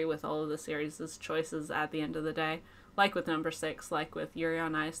you agree with all of the series' choices at the end of the day. Like with Number 6, like with Yuri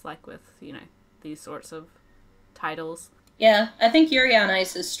on Ice, like with, these sorts of titles. Yeah, I think Yuri on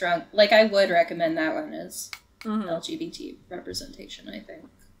Ice is strong. Like, I would recommend that one as LGBT representation, I think.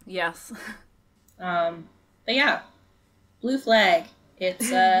 Yes. But yeah, Blue Flag. It's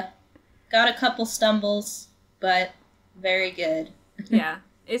got a couple stumbles, but very good. Yeah.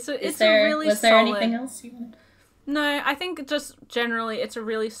 Was there anything else you wanted? No, I think just generally it's a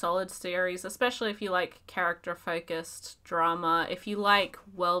really solid series, especially if you like character-focused drama, if you like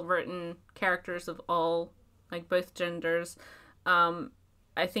well-written characters of all, like, both genders.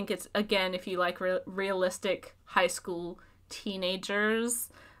 I think it's, again, if you like realistic high school teenagers,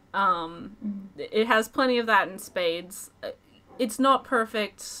 it has plenty of that in spades. It's not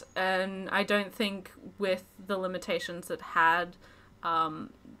perfect, and I don't think with the limitations it had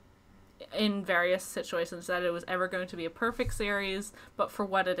in various situations that it was ever going to be a perfect series, but for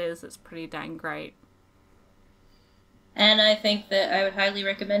what it is, it's pretty dang great. And I think that I would highly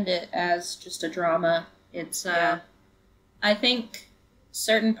recommend it as just a drama. It's, I think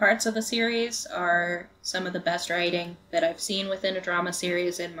certain parts of the series are some of the best writing that I've seen within a drama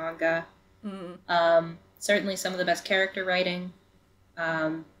series in manga. Certainly some of the best character writing.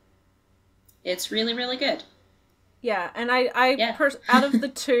 It's really, really good. Yeah, and out of the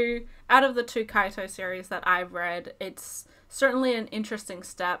two Kaito series that I've read, it's certainly an interesting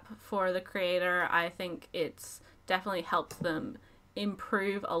step for the creator. I think it's definitely helped them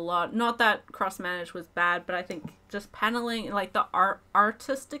improve a lot. Not that Cross Manage was bad, but I think just paneling, like, the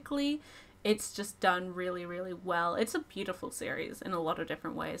artistically, it's just done really, really well. It's a beautiful series in a lot of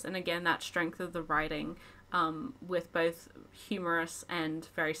different ways. And again, that strength of the writing, with both humorous and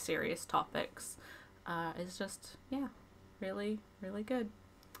very serious topics, is just, really, really good.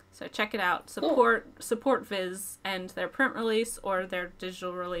 So check it out. Support Viz and their print release or their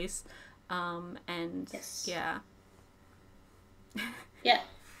digital release. Yeah.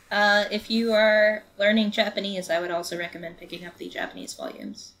 If you are learning Japanese, I would also recommend picking up the Japanese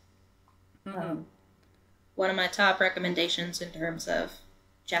volumes. One of my top recommendations in terms of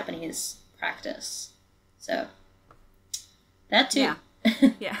Japanese practice. So, that too.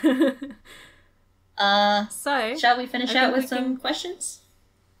 Yeah. So, shall we finish out with some questions?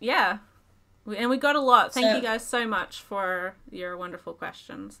 Yeah. And we got a lot. Thank you guys so much for your wonderful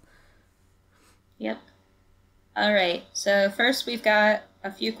questions. Yep. All right. So first we've got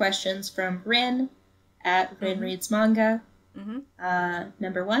a few questions from Rin at Rin Reads Manga.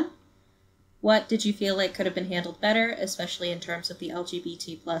 Number 1. What did you feel like could have been handled better, especially in terms of the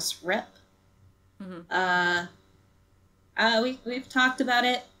LGBT plus rep? We've talked about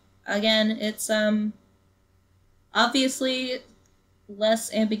it. Again, it's obviously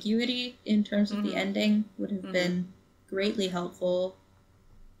less ambiguity in terms of the ending would have been greatly helpful.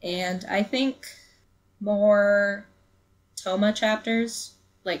 And I think more Toma chapters,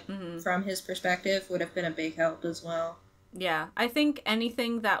 like, from his perspective, would have been a big help as well. Yeah, I think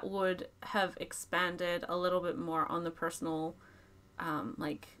anything that would have expanded a little bit more on the personal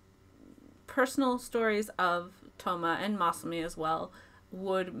stories of Toma and Masumi as well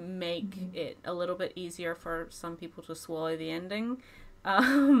would make it a little bit easier for some people to swallow the ending.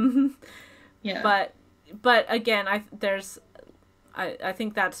 But again, I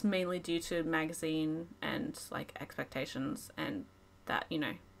think that's mainly due to magazine and, like, expectations and that,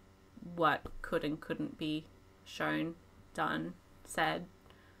 what could and couldn't be shown, done, said.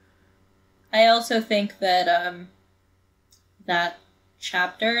 I also think that that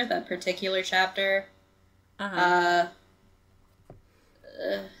particular chapter,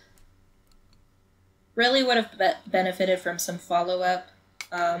 really would have benefited from some follow-up.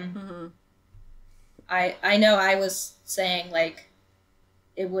 Um, I know I was saying, like,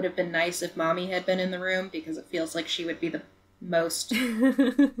 it would have been nice if Mommy had been in the room, because it feels like she would be the most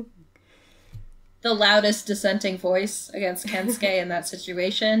the loudest dissenting voice against Kensuke in that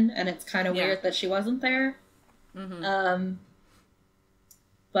situation, and it's kind of weird that she wasn't there.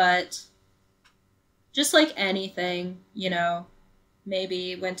 But just like anything, you know,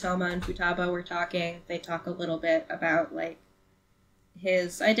 maybe when Toma and Futaba were talking, they talk a little bit about, like,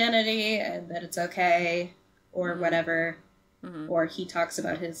 his identity and that it's okay or whatever, or he talks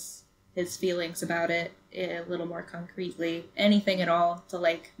about his feelings about it a little more concretely. Anything at all to,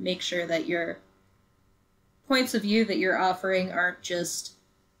 like, make sure that your points of view that you're offering aren't just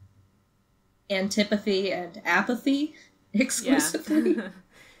antipathy and apathy exclusively.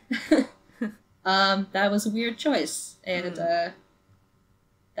 That was a weird choice, and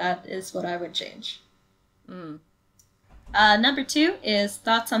that is what I would change. Number 2 is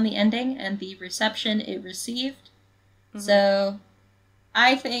thoughts on the ending and the reception it received. So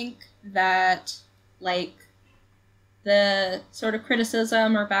I think that, like, the sort of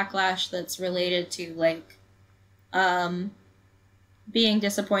criticism or backlash that's related to, like, being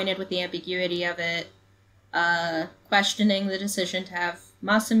disappointed with the ambiguity of it, questioning the decision to have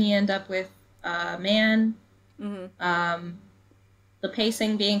Masumi end up with a man, the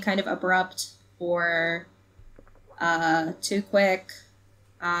pacing being kind of abrupt or too quick.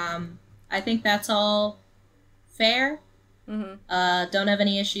 I think that's all fair. Don't have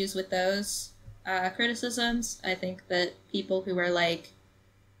any issues with those criticisms. I think that people who are, like,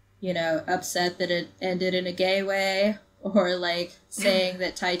 you know, upset that it ended in a gay way, or, like, saying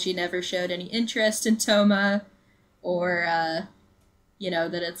that Taichi never showed any interest in Toma, or, you know,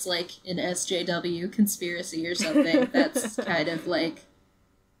 that it's, like, an SJW conspiracy or something, that's kind of, like,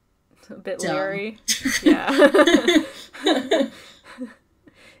 a bit dumb. leery. Yeah.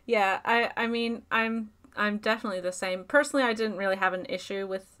 Yeah, I mean, I'm definitely the same. Personally, I didn't really have an issue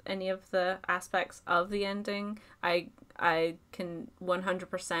with any of the aspects of the ending. I can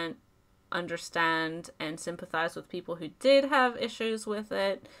 100% understand and sympathize with people who did have issues with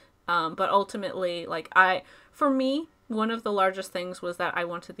it. But ultimately, like, for me, one of the largest things was that I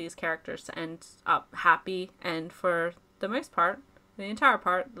wanted these characters to end up happy, and for the most part, the entire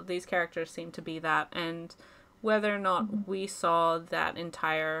part, these characters seem to be that. And whether or not we saw that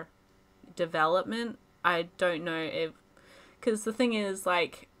entire development, I don't know if... Because the thing is,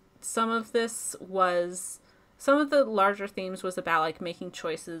 like, some of the larger themes was about, like, making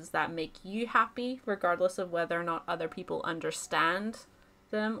choices that make you happy, regardless of whether or not other people understand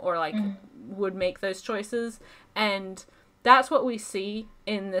them or, like, would make those choices. And that's what we see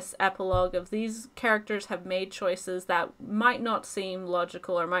in this epilogue of these characters have made choices that might not seem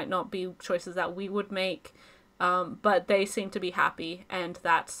logical or might not be choices that we would make, but they seem to be happy, and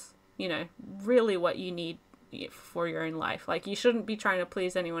that's, you know, really what you need for your own life. Like, you shouldn't be trying to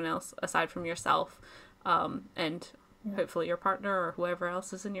please anyone else aside from yourself, and hopefully your partner or whoever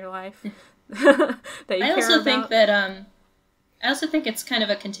else is in your life that you I care also about. think that I also think it's kind of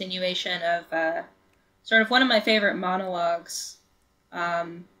a continuation of sort of one of my favorite monologues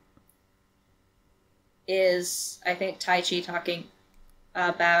is, I think, Taichi talking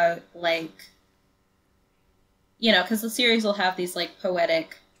about, like, you know, because the series will have these, like,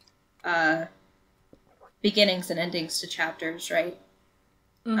 poetic beginnings and endings to chapters, right?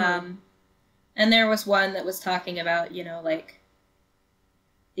 And there was one that was talking about, you know, like,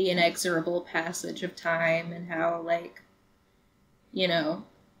 the inexorable passage of time, and how, like, you know,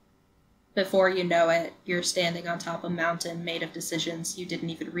 before you know it, you're standing on top of a mountain made of decisions you didn't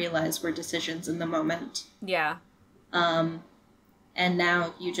even realize were decisions in the moment. Yeah. And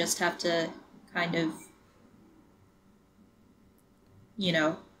now you just have to kind of, you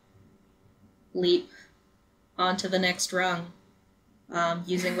know, leap onto the next rung,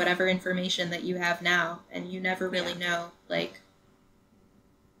 using whatever information that you have now, and you never really know, like,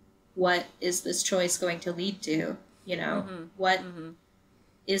 what is this choice going to lead to, you know? What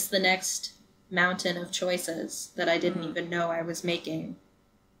is the next mountain of choices that I didn't even know I was making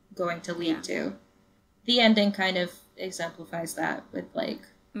going to lead to? The ending kind of exemplifies that with, like,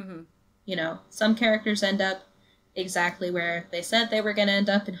 you know, some characters end up exactly where they said they were going to end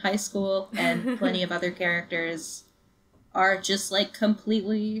up in high school, and plenty of other characters are just, like,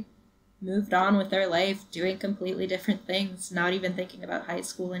 completely moved on with their life, doing completely different things, not even thinking about high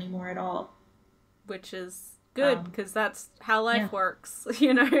school anymore at all. Which is good, because that's how life works,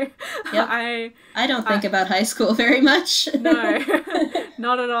 you know? Yep. I don't think about high school very much. No,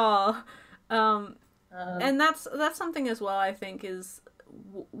 not at all. And that's something as well, I think, is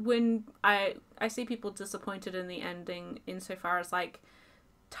when I see people disappointed in the ending, insofar as, like,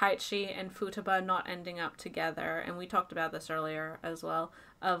 Taichi and Futaba not ending up together, and we talked about this earlier as well,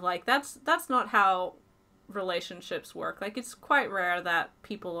 of like that's not how relationships work. Like, it's quite rare that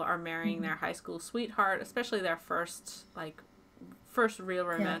people are marrying their high school sweetheart, especially their first real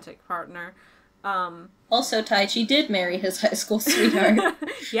romantic partner. Also, Taichi did marry his high school sweetheart.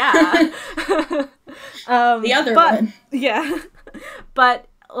 Yeah. The other one. Yeah. But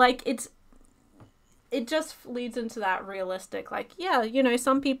like, it just leads into that realistic, like, yeah, you know,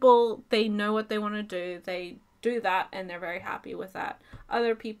 some people, they know what they want to do, they do that, and they're very happy with that.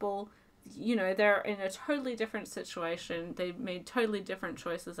 Other people, you know, they're in a totally different situation, they made totally different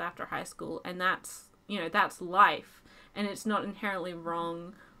choices after high school, and that's, you know, that's life, and it's not inherently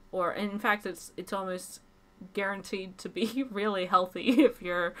wrong, or in fact, it's almost guaranteed to be really healthy if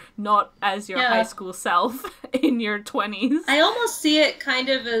you're not as your high school self in your 20s. I almost see it kind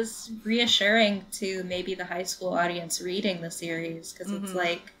of as reassuring to maybe the high school audience reading the series, because it's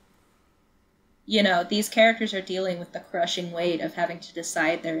like, you know, these characters are dealing with the crushing weight of having to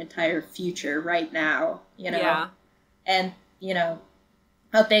decide their entire future right now, you know? Yeah. And, you know,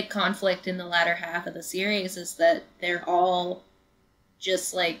 a big conflict in the latter half of the series is that they're all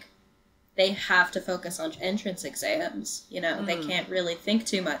just like, they have to focus on entrance exams, you know, they can't really think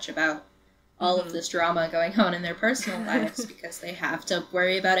too much about all of this drama going on in their personal lives because they have to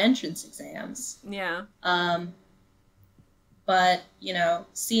worry about entrance exams. Yeah. But, you know,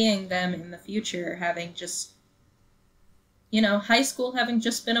 seeing them in the future having just, you know, high school having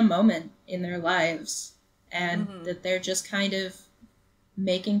just been a moment in their lives, and that they're just kind of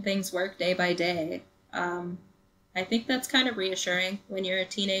making things work day by day. I think that's kind of reassuring when you're a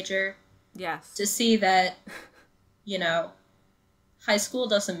teenager. Yes. To see that, you know, high school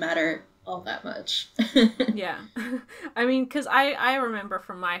doesn't matter all that much. Yeah. I mean, because I remember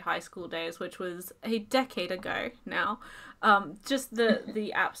from my high school days, which was a decade ago now, just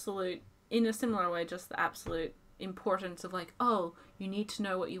the absolute, in a similar way, just the absolute importance of like, oh, you need to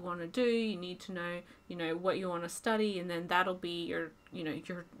know what you want to do, you need to know, you know, what you want to study, and then that'll be your, you know,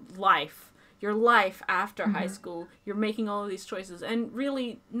 your life after high school. You're making all of these choices, and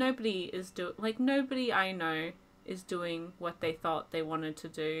really nobody I know is doing what they thought they wanted to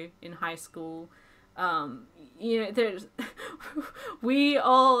do in high school. You know, there's we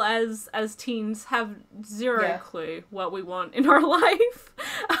all as teens have zero clue what we want in our life,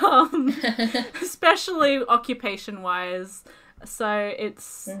 especially occupation wise. So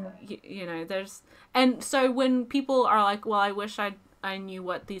it's you know, there's, and so when people are like, well, I wish I knew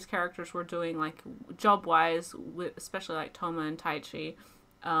what these characters were doing, like, job-wise, especially, like, Toma and Taichi,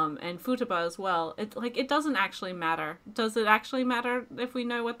 and Futaba as well. It doesn't actually matter. Does it actually matter if we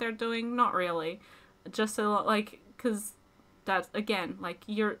know what they're doing? Not really. Just so, like, because that's, again, like,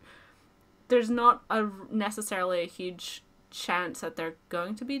 there's not necessarily a huge chance that they're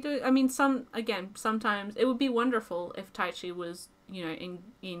going to be doing, I mean, sometimes it would be wonderful if Taichi was, you know,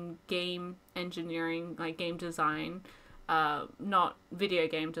 in game engineering, like, game design, not video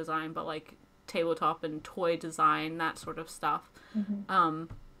game design, but like tabletop and toy design, that sort of stuff.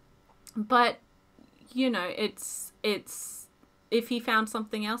 But you know, it's if he found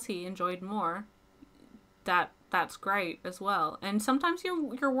something else he enjoyed more, that's great as well. And sometimes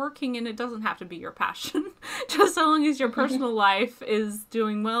you're working and it doesn't have to be your passion. Just so long as your personal life is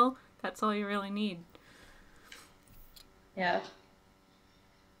doing well, that's all you really need. Yeah.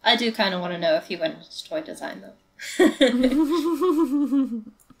 I do kind of want to know if he went into toy design, though.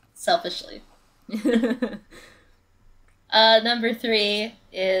 Selfishly. Number 3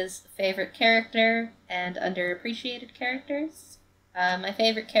 is favorite character and underappreciated characters. My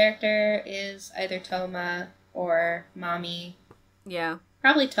favorite character is either Toma or Mami. Yeah.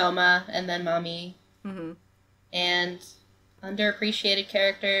 Probably Toma and then Mami. And underappreciated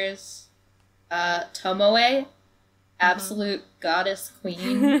characters, Tomoe. Absolute goddess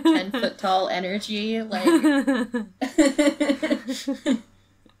queen, 10-foot tall energy, like.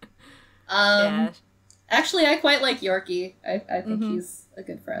 Yeah. Actually, I quite like Yorkie. I think he's a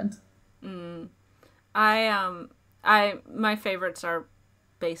good friend. My favorites are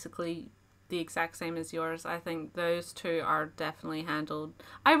basically the exact same as yours. I think those two are definitely handled.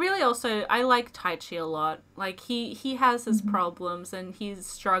 I like Taichi a lot. Like, he has his problems and he's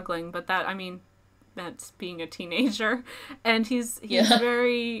struggling, but that's being a teenager, and he's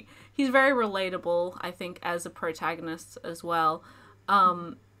very relatable, I think, as a protagonist as well.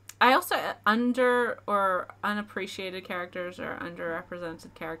 I also unappreciated characters or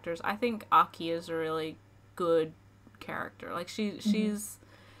underrepresented characters. I think Aki is a really good character. Like she's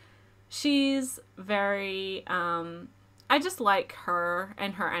very I just like her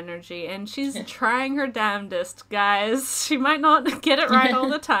and her energy, and she's trying her damnedest, guys. She might not get it right all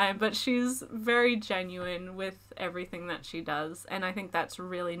the time, but she's very genuine with everything that she does, and I think that's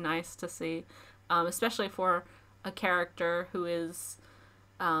really nice to see, especially for a character who is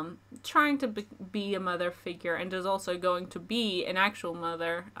trying to be a mother figure and is also going to be an actual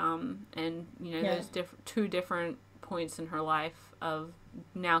mother, and, you know, there's two different points in her life of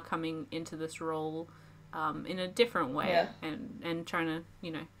now coming into this role in a different way, and trying to,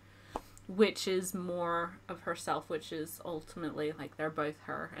 you know, which is more of herself, which is ultimately, like, they're both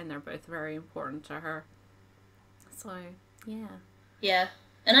her, and they're both very important to her. So, yeah. Yeah.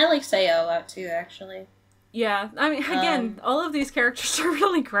 And I like Seo a lot, too, actually. Yeah, I mean, again, all of these characters are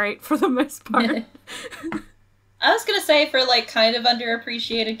really great for the most part. I was gonna say for, like, kind of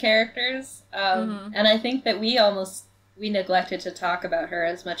underappreciated characters, and I think that we neglected to talk about her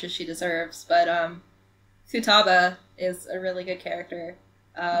as much as she deserves, but, Futaba is a really good character.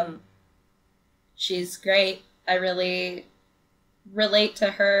 She's great. I really relate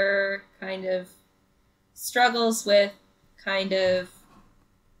to her kind of struggles with kind of...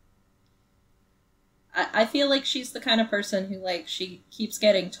 I feel like she's the kind of person who, like, she keeps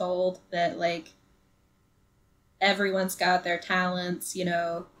getting told that, like, everyone's got their talents, you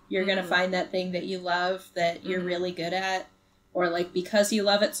know, you're gonna find that thing that you love that you're really good at, or, like, because you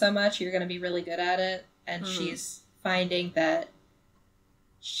love it so much, you're gonna be really good at it, and she's finding that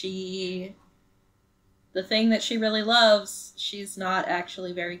the thing that she really loves, she's not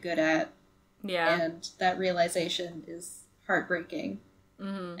actually very good at. Yeah. And that realization is heartbreaking.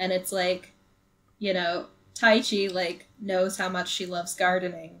 And it's like, you know, Taichi, like, knows how much she loves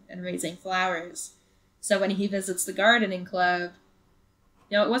gardening and raising flowers. So when he visits the gardening club...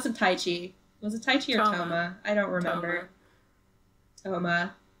 No, it wasn't Taichi. Was it Taichi or Toma? I don't remember.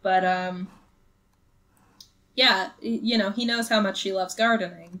 Toma. But, yeah, you know, he knows how much she loves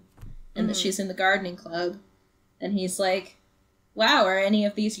gardening. And that she's in the gardening club. And he's like, wow, are any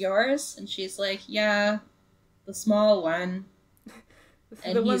of these yours? And she's like, yeah, the small one.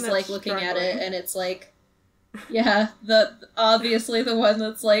 And he's, like, looking at it, and it's like, yeah, obviously the one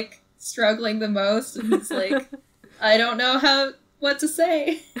that's, like, struggling the most, and he's like, I don't know what to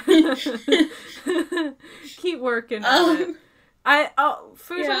say. Keep working on it.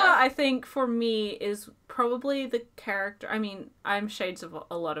 Futaba, I think, for me, is probably the character... I mean, I'm shades of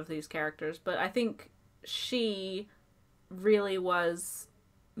a lot of these characters, but I think she really was...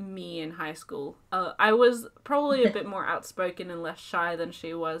 me in high school. I was probably a bit more outspoken and less shy than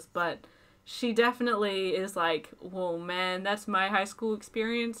she was, but she definitely is like, whoa, man, that's my high school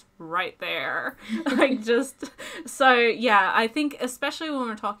experience right there. Like, just... So, yeah, I think especially when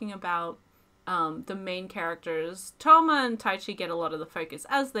we're talking about the main characters, Toma and Taichi get a lot of the focus,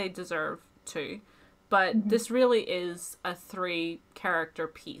 as they deserve to. But this really is a 3-character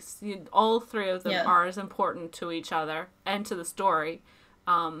piece. All 3 of them are as important to each other and to the story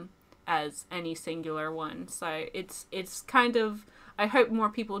as any singular one. So it's kind of... I hope more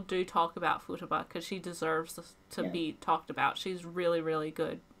people do talk about Futaba, because she deserves to be talked about. She's really, really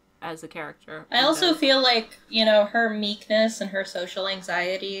good as a character. I also feel like, you know, her meekness and her social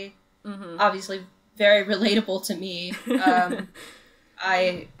anxiety, obviously very relatable to me.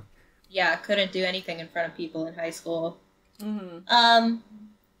 I couldn't do anything in front of people in high school.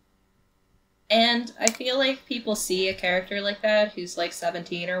 And I feel like people see a character like that who's, like,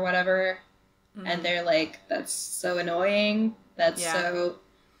 17 or whatever, and they're like, that's so annoying, that's so...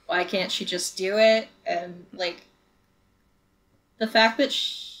 Why can't she just do it? And, like, the fact that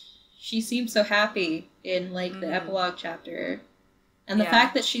she seems so happy in, like, the epilogue chapter, and the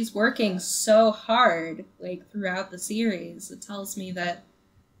fact that she's working so hard, like, throughout the series, it tells me that,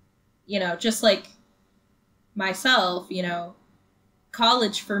 you know, just like myself, you know,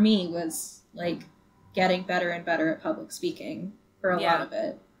 college for me was, like, getting better and better at public speaking for a lot of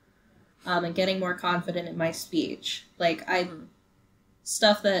it. And getting more confident in my speech. Like,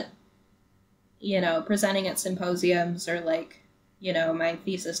 stuff that, you know, presenting at symposiums or, like, you know, my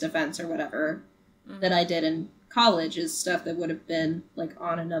thesis defense or whatever that I did in college is stuff that would have been, like,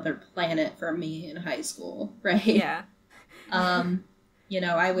 on another planet for me in high school, right? Yeah. You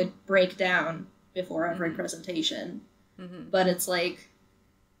know, I would break down before every presentation. But it's like,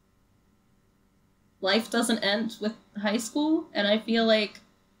 life doesn't end with high school, and I feel like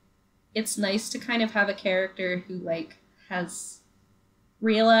it's nice to kind of have a character who, like, has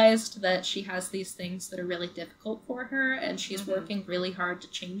realized that she has these things that are really difficult for her, and she's working really hard to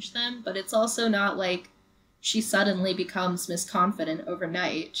change them, but it's also not like she suddenly becomes misconfident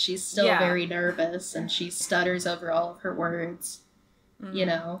overnight. She's still very nervous, and she stutters over all of her words, you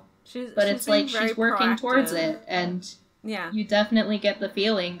know? But it's like she's working towards it, and Yeah. you definitely get the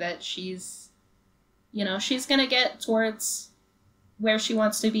feeling that she's gonna get towards where she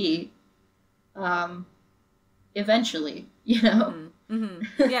wants to be, eventually,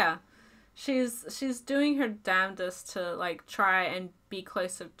 Yeah. She's doing her damnedest to like try and be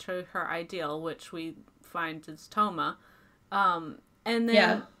closer to her ideal, which we find is Toma. And then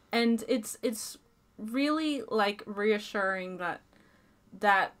Yeah. and it's really like reassuring that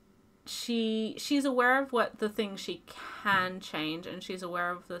she's aware of what the things she can change, and she's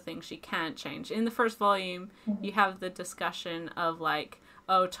aware of the things she can't change. In the first volume, you have the discussion of like,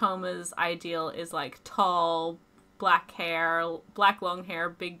 oh, Toma's ideal is like tall, black hair, black long hair,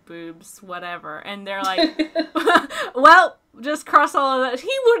 big boobs, whatever. And they're like, well, just cross all of that.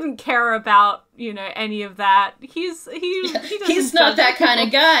 He wouldn't care about, any of that. He's not that kind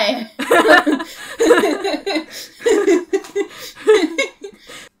of guy.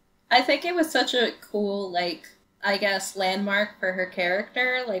 I think it was such a cool, like, I guess, landmark for her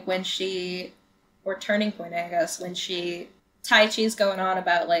character, like or turning point, I guess, when Tai Chi's going on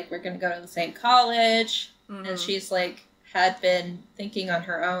about, like, we're gonna go to the same college, and she's, like, had been thinking on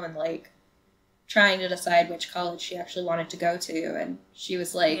her own, like, trying to decide which college she actually wanted to go to, and she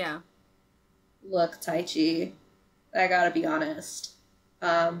was like, look, Tai Chi, I gotta be honest.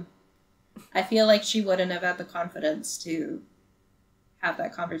 I feel like she wouldn't have had the confidence to have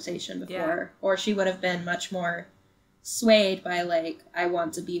that conversation before, or she would have been much more swayed by, like, I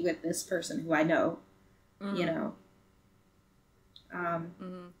want to be with this person who I know,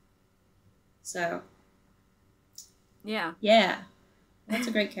 So, yeah, lots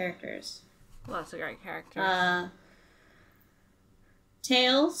of great characters. Lots of great characters.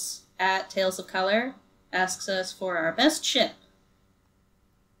 Tails at Tales of Color asks us for our best ship,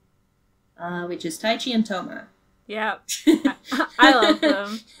 which is Taichi and Toma. Yep. I love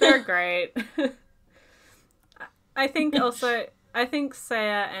them. They're great. I think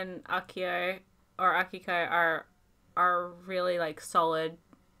Seiya and Akio or Akiko are really like solid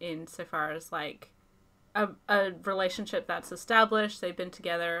insofar as like a relationship that's established. They've been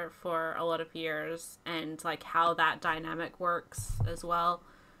together for a lot of years, and like how that dynamic works as well,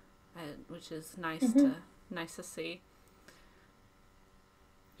 which is nice to see.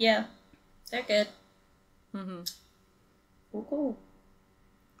 Yeah, they're good. Cool.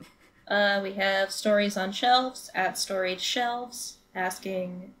 We have Stories on Shelves at Storied Shelves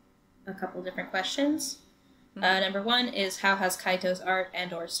asking a couple different questions. Number one is, how has Kaito's art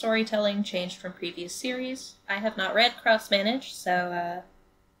and or storytelling changed from previous series? I have not read Cross Manage, so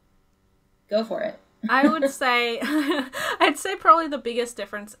go for it. I would say, I'd say probably the biggest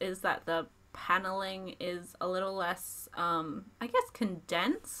difference is that the paneling is a little less, I guess,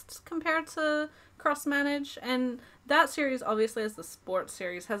 condensed compared to Cross Manage, and that series, obviously, as the sports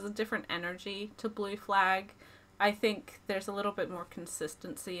series, has a different energy to Blue Flag. I think there's a little bit more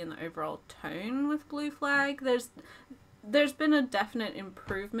consistency in the overall tone with Blue Flag. There's been a definite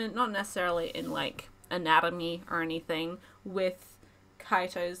improvement, not necessarily in like anatomy or anything, with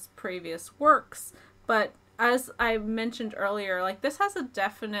Kaito's previous works, but as I mentioned earlier, like this has a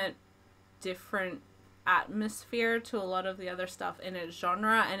definite different atmosphere to a lot of the other stuff in its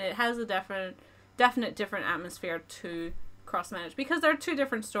genre, and it has a definite different atmosphere to Cross Manage because they're two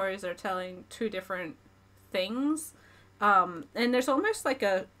different stories. They're telling two different things, and there's almost like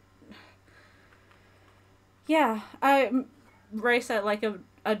Ray said like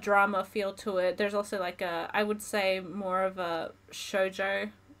a drama feel to it. There's also like I would say more of a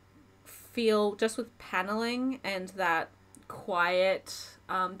shoujo feel just with paneling and that quiet.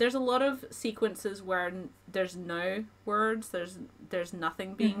 There's a lot of sequences where there's no words, there's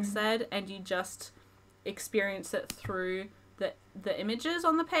nothing being said, and you just experience it through the images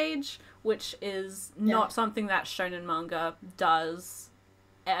on the page, which is not something that shonen manga does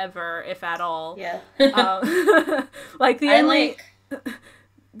ever, if at all. Like the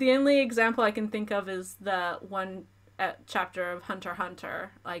only example I can think of is the one chapter of Hunter x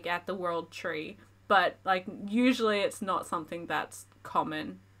Hunter, like at the World Tree, but like usually it's not something that's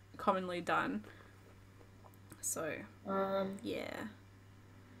commonly done. So I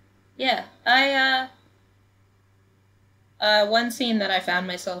one scene that I found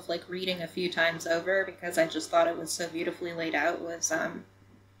myself like reading a few times over because I just thought it was so beautifully laid out was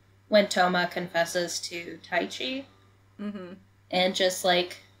when Toma confesses to Taichi, and just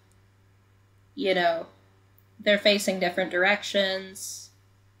like, they're facing different directions.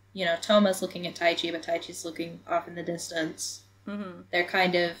 Toma's looking at Taichi, but Taichi's looking off in the distance. They're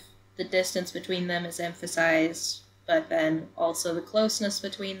kind of, the distance between them is emphasized, but then also the closeness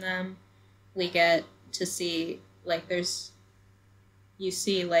between them. We get to see, like, you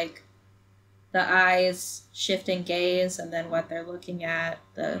see, like, the eyes shifting gaze and then what they're looking at,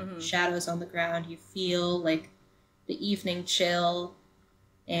 the shadows on the ground. You feel like the evening chill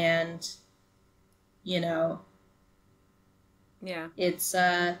and, you know, Yeah. it's,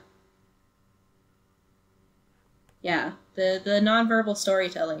 yeah, the nonverbal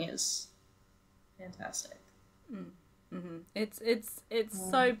storytelling is fantastic. It's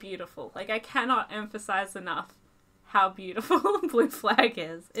so beautiful. Like, I cannot emphasize enough how beautiful Blue Flag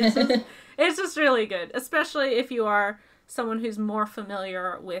is. It's just really good, especially if you are someone who's more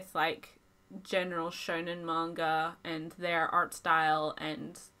familiar with like general shonen manga and their art style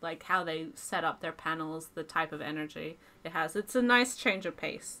and like how they set up their panels, the type of energy it has. It's a nice change of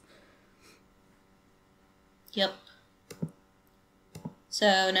pace. Yep.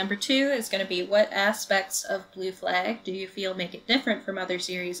 So number 2 is going to be, what aspects of Blue Flag do you feel make it different from other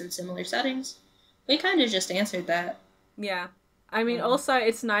series in similar settings? We kind of just answered that. Yeah. I mean, also,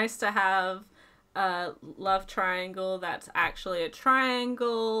 it's nice to have a love triangle that's actually a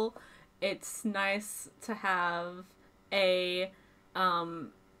triangle. It's nice to have a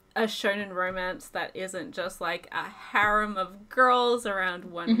shonen romance that isn't just like a harem of girls around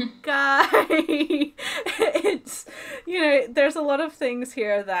one guy. It's, you know, there's a lot of things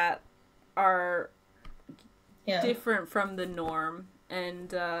here that are different from the norm,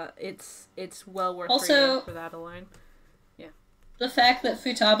 and it's well worth reading for that alone. Yeah. The fact that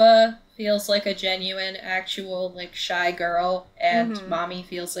Futaba feels like a genuine, actual, like, shy girl, and Mommy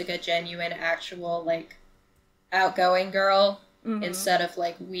feels like a genuine, actual, like, outgoing girl, instead of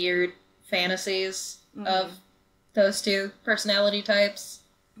like weird fantasies of those two personality types.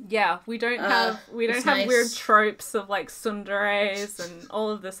 Yeah, we don't have nice weird tropes of like tsunderes and all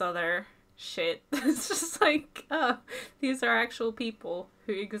of this other shit. It's just like, oh, these are actual people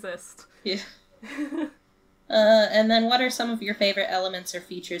who exist. Yeah. And then what are some of your favorite elements or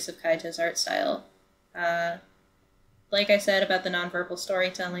features of Kaito's art style? Like I said about the nonverbal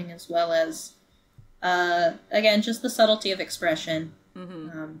storytelling, as well as again, just the subtlety of expression.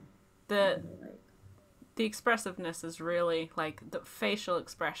 The expressiveness is really, like, the facial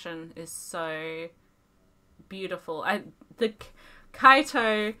expression is so beautiful. The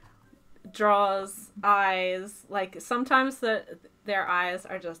Kaito draws eyes, like, sometimes their eyes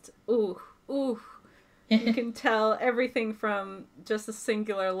are just, ooh. You can tell everything from just a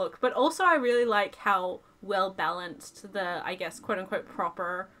singular look. But also I really like how well balanced the, I guess, quote-unquote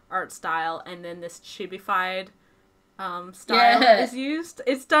proper art style and then this chibified style is used.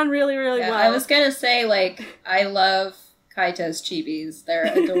 It's done really, really well. I was gonna say, like, I love Kaito's chibis. They're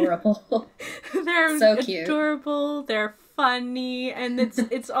adorable. They're so cute. Adorable, they're funny, and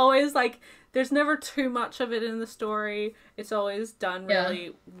it's always, like, there's never too much of it in the story. It's always done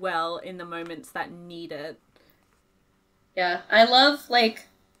really well in the moments that need it. Yeah, I love, like,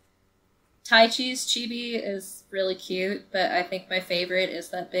 Taichi's chibi is really cute, but I think my favorite is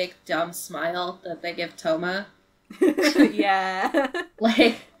that big dumb smile that they give Toma. Yeah.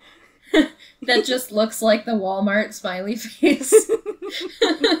 Like, that just looks like the Walmart smiley face.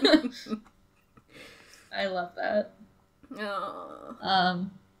 I love that. Oh.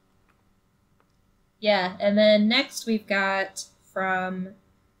 Yeah, and then next we've got from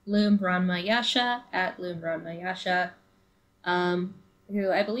Loom Ranma Yasha, at Loom Ranma Yasha, who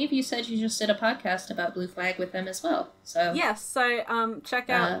I believe you said you just did a podcast about Blue Flag with them as well. So yes, so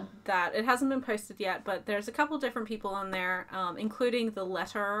check out that. It hasn't been posted yet, but there's a couple different people on there, including the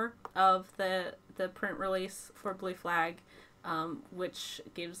letterer of the print release for Blue Flag, which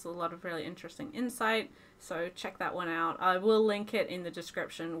gives a lot of really interesting insight. So check that one out. I will link it in the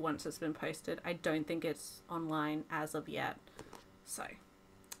description once it's been posted. I don't think it's online as of yet. So,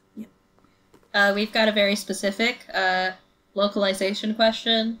 yeah. We've got a very specific localization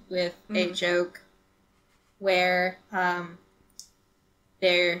question with a joke where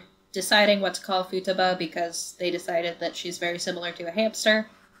they're deciding what to call Futaba because they decided that she's very similar to a hamster.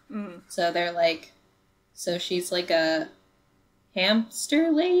 So they're like, so she's like a hamster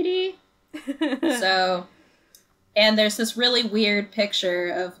lady? So, and there's this really weird picture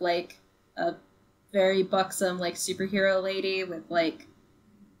of like a very buxom like superhero lady with like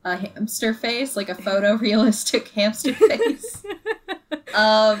a hamster face, like a photorealistic hamster face.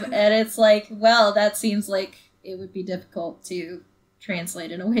 And it's like, well, that seems like it would be difficult to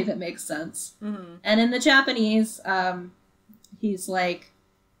translate in a way that makes sense. And in the Japanese, he's like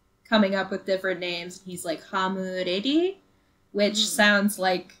coming up with different names. He's like Hamuredi, which sounds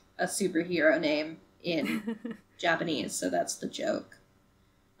like a superhero name in Japanese, so that's the joke.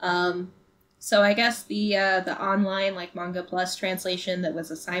 So I guess the online like Manga Plus translation that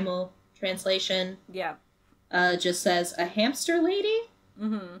was a simul translation, just says a hamster lady.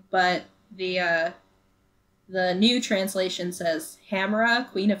 But the new translation says Hamra,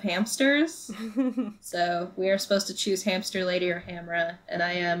 Queen of Hamsters. So we are supposed to choose Hamster Lady or Hamra, and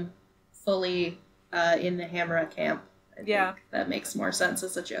I am fully in the Hamra camp. I think that makes more sense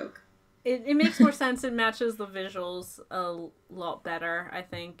as a joke. It makes more sense. It matches the visuals a lot better, I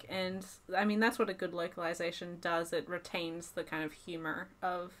think. And, I mean, that's what a good localization does. It retains the kind of humor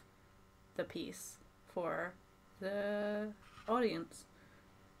of the piece for the audience.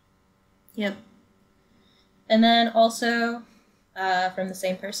 Yep. And then also, from the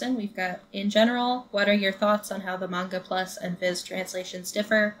same person, we've got, in general, what are your thoughts on how the Manga Plus and Viz translations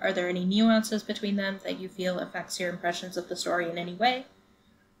differ? Are there any nuances between them that you feel affects your impressions of the story in any way?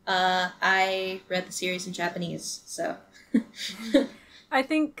 I read the series in Japanese, so... I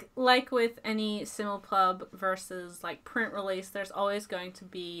think, like with any simulpub versus, like, print release, there's always going to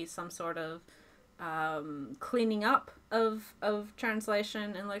be some sort of cleaning up of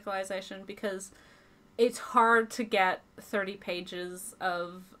translation and localization, because it's hard to get 30 pages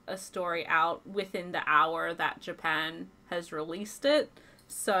of a story out within the hour that Japan has released it.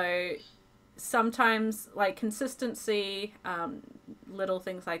 So sometimes, like, consistency, little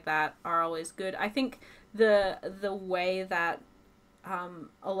things like that are always good. I think the way that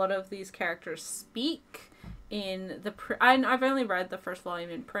a lot of these characters speak in the I've only read the first volume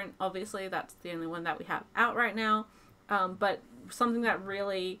in print, obviously that's the only one that we have out right now, but something that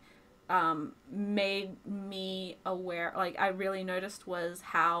really made me aware, like I really noticed, was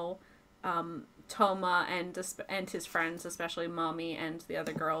how Toma and his friends, especially Mommy and the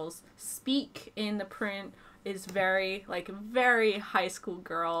other girls, speak in the print is very high school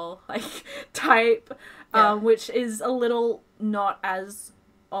girl like type, which is a little not as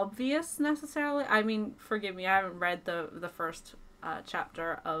obvious necessarily. I mean, forgive me, I haven't read the first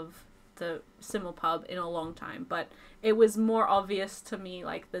chapter of the simulpub in a long time, but it was more obvious to me,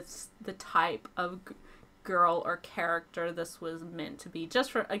 like, the type of girl or character this was meant to be,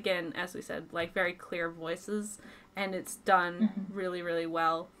 just for, again, as we said, like, very clear voices, and it's done really, really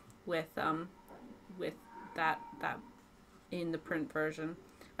well with that in the print version.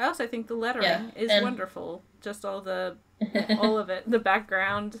 I also think the lettering is wonderful. Just all of it, the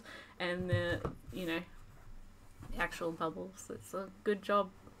background and the actual bubbles. It's a good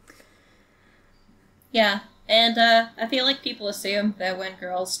job. Yeah, and I feel like people assume that when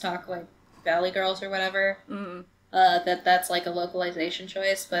girls talk like Valley Girls or whatever, that's like a localization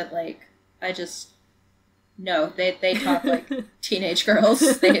choice, but like no, they talk like teenage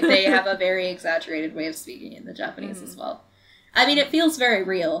girls. They have a very exaggerated way of speaking in the Japanese as well. I mean, it feels very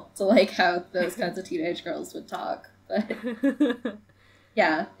real to like how those kinds of teenage girls would talk, but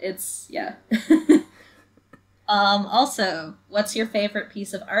yeah. Also, what's your favorite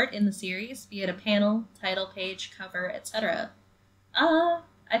piece of art in the series, be it a panel, title page, cover, etc.? I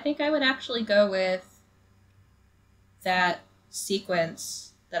think I would actually go with that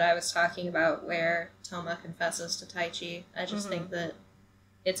sequence that I was talking about where Toma confesses to Taichi. I just think that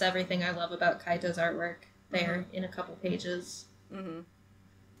it's everything I love about Kaito's artwork there in a couple pages.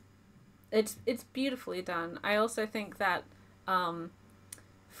 It's beautifully done. I also think that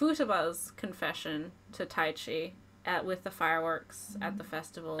Futaba's confession to Taichi with the fireworks at the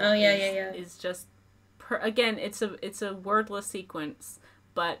festival is just again, it's a wordless sequence,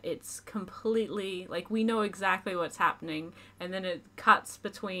 but it's completely, like, we know exactly what's happening, and then it cuts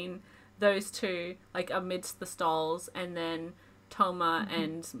between those two, like, amidst the stalls, and then Toma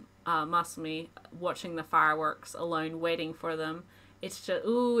and Masumi watching the fireworks alone, waiting for them. It's just,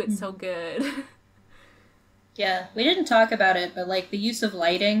 it's so good. Yeah, we didn't talk about it, but, like, the use of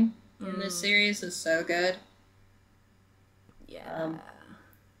lighting in this series is so good. Yeah.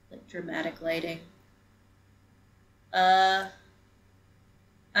 Like, dramatic lighting.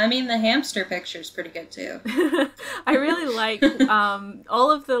 I mean, the hamster picture's pretty good, too. I really like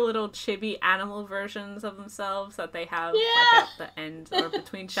all of the little chibi animal versions of themselves that they have like, at the end or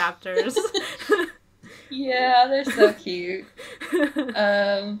between chapters. Yeah, they're so cute.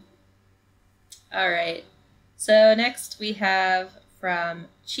 Alright. So next we have from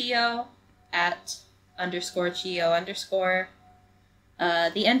Chio at _Chio_.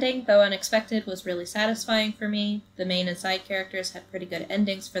 The ending, though unexpected, was really satisfying for me. The main and side characters had pretty good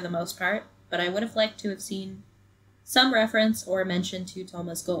endings for the most part, but I would have liked to have seen some reference or mention to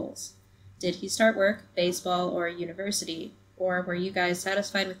Toma's goals. Did he start work, baseball, or university? Or were you guys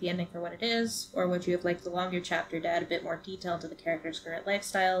satisfied with the ending for what it is? Or would you have liked the longer chapter to add a bit more detail to the characters' current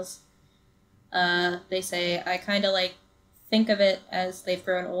lifestyles? They say, I kind of think of it as they've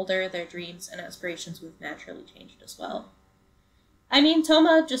grown older, their dreams and aspirations would have naturally changed as well. I mean,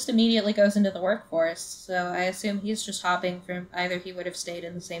 Toma just immediately goes into the workforce, so I assume he's just hopping from either he would have stayed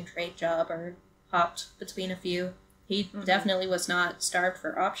in the same trade job or hopped between a few. He definitely was not starved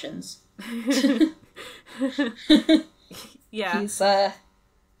for options. Yeah.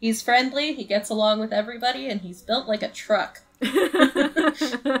 He's friendly, he gets along with everybody, and he's built like a truck.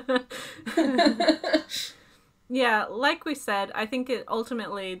 Yeah, like we said, I think it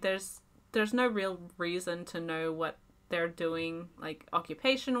ultimately there's no real reason to know what they're doing, like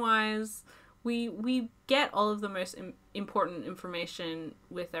occupation wise. We get all of the most important information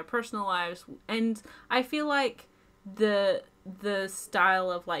with their personal lives, and I feel like the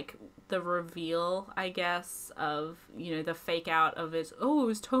style of like the reveal, I guess, of, you know, the fake out of it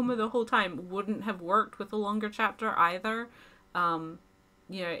was Toma the whole time wouldn't have worked with a longer chapter either.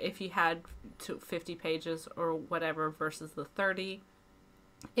 You know, if you had 50 pages or whatever versus the 30.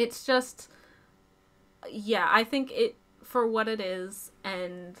 It's just, yeah, I think it, for what it is,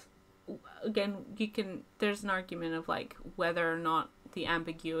 and again, there's an argument of like whether or not the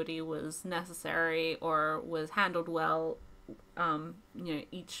ambiguity was necessary or was handled well. You know,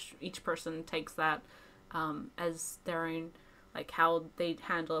 each person takes that as their own, like how they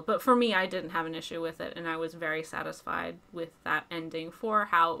handle it. But for me, I didn't have an issue with it, and I was very satisfied with that ending for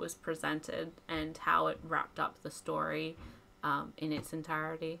how it was presented and how it wrapped up the story in its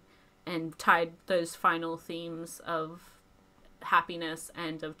entirety, and tied those final themes of happiness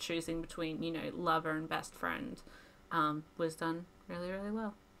and of choosing between, you know, lover and best friend, was done really, really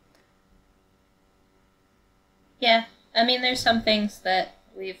well. Yeah, I mean, there's some things that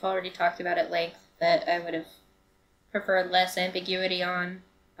we've already talked about at length that I would have preferred less ambiguity on,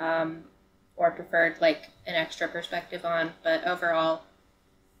 or preferred like an extra perspective on, but overall,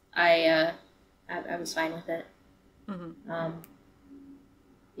 I was fine with it. Mm-hmm.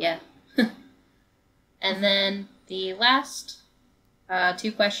 Yeah. And then the last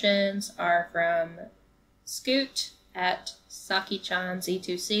two questions are from Scoot at Saki-chan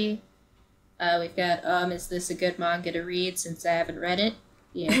Z2C. We've got, is this a good manga to read since I haven't read it?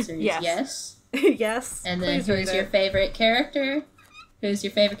 The answer is yes. Yes. And then who's your favorite character? Who's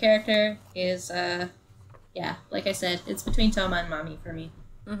your favorite character is, yeah, like I said, it's between Toma and Mami for me.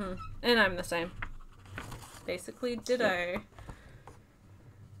 Mm-hmm. And I'm the same. Basically ditto.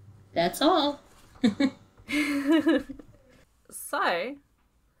 That's all. So,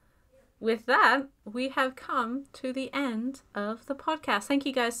 with that, we have come to the end of the podcast. Thank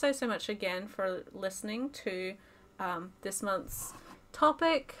you guys so much again for listening to this month's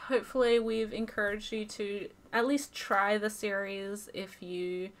topic. Hopefully we've encouraged you to at least try the series if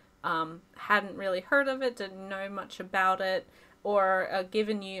you hadn't really heard of it, didn't know much about it, or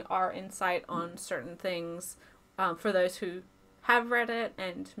given you our insight on certain things for those who have read it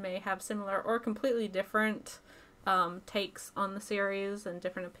and may have similar or completely different takes on the series and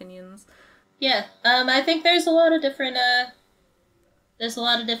different opinions. Yeah, I think there's a lot of different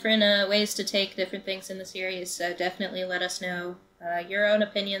ways to take different things in the series, so definitely let us know your own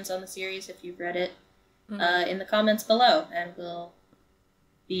opinions on the series if you've read it in the comments below, and we'll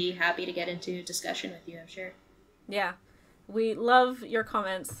be happy to get into discussion with you, I'm sure. Yeah, we love your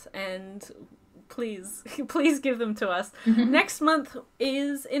comments, and please give them to us. Next month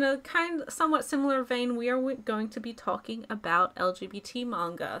is in a somewhat similar vein. We are going to be talking about LGBT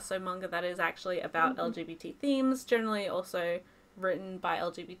manga, so manga that is actually about LGBT themes, generally also written by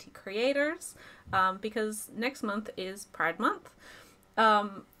LGBT creators, because next month is Pride Month.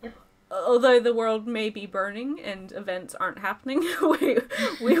 Although the world may be burning and events aren't happening,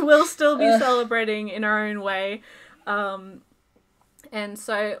 we will still be celebrating in our own way. And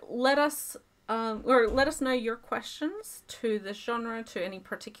so let us know your questions to this genre, to any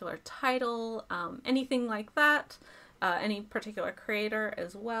particular title, anything like that, any particular creator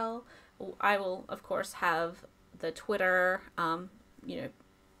as well. I will, of course, have the Twitter,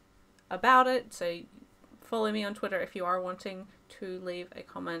 about it, so follow me on Twitter if you are wanting to leave a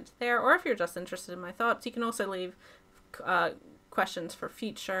comment there, or if you're just interested in my thoughts. You can also leave questions for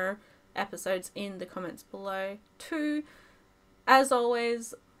future episodes in the comments below too. As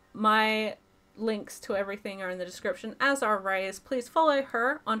always, my links to everything are in the description, as are Ray's. Please follow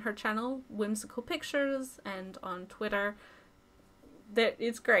her on her channel, Whimsical Pictures, and on Twitter.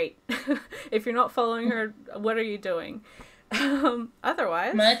 It's great. If you're not following her, what are you doing?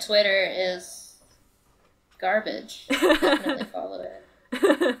 Otherwise, my Twitter is garbage. Definitely follow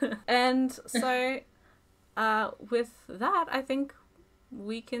it. And so, with that, I think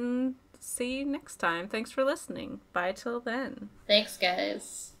we can see you next time. Thanks for listening. Bye till then. Thanks,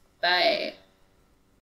 guys. Bye.